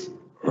tears,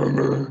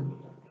 and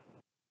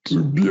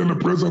to be in the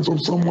presence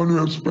of someone who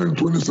has spent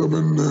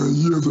 27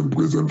 years in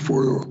prison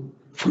for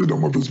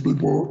freedom of his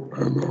people.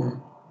 And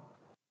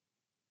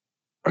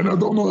I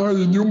don't know how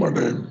he knew my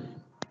name,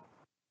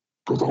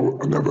 because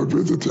I never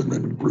visited him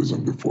in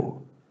prison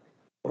before.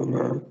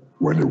 And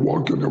when he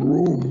walked in the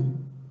room,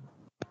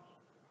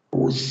 I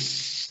was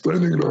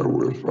standing there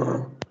with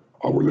our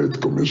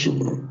late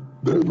Commissioner,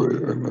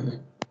 David, and he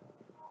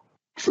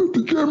said,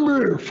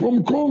 "Dikembe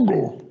from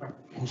Congo."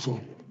 Also,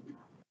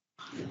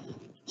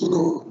 you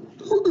know,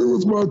 it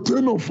was about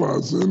 10 of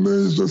us, and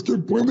he just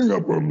kept pointing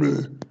up at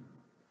me.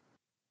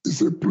 He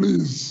said,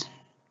 "Please,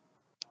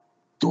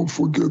 don't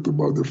forget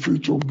about the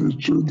future of these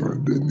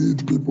children. They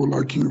need people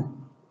like you."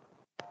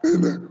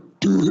 And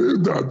to hear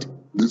that,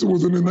 this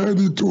was in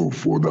 92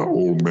 for that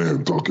old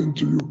man talking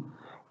to you,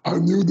 I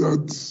knew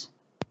that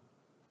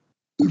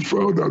he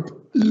felt that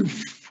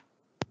if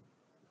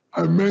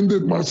I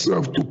mended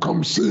myself to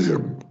come see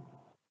him,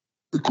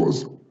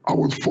 because I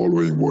was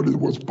following what he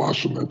was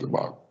passionate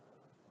about.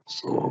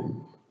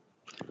 So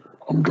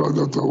I'm glad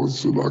that I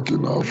was lucky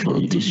enough to...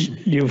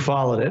 You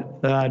followed it.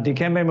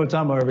 Dikembe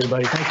Mutombo,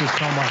 everybody. Thank you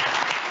so much.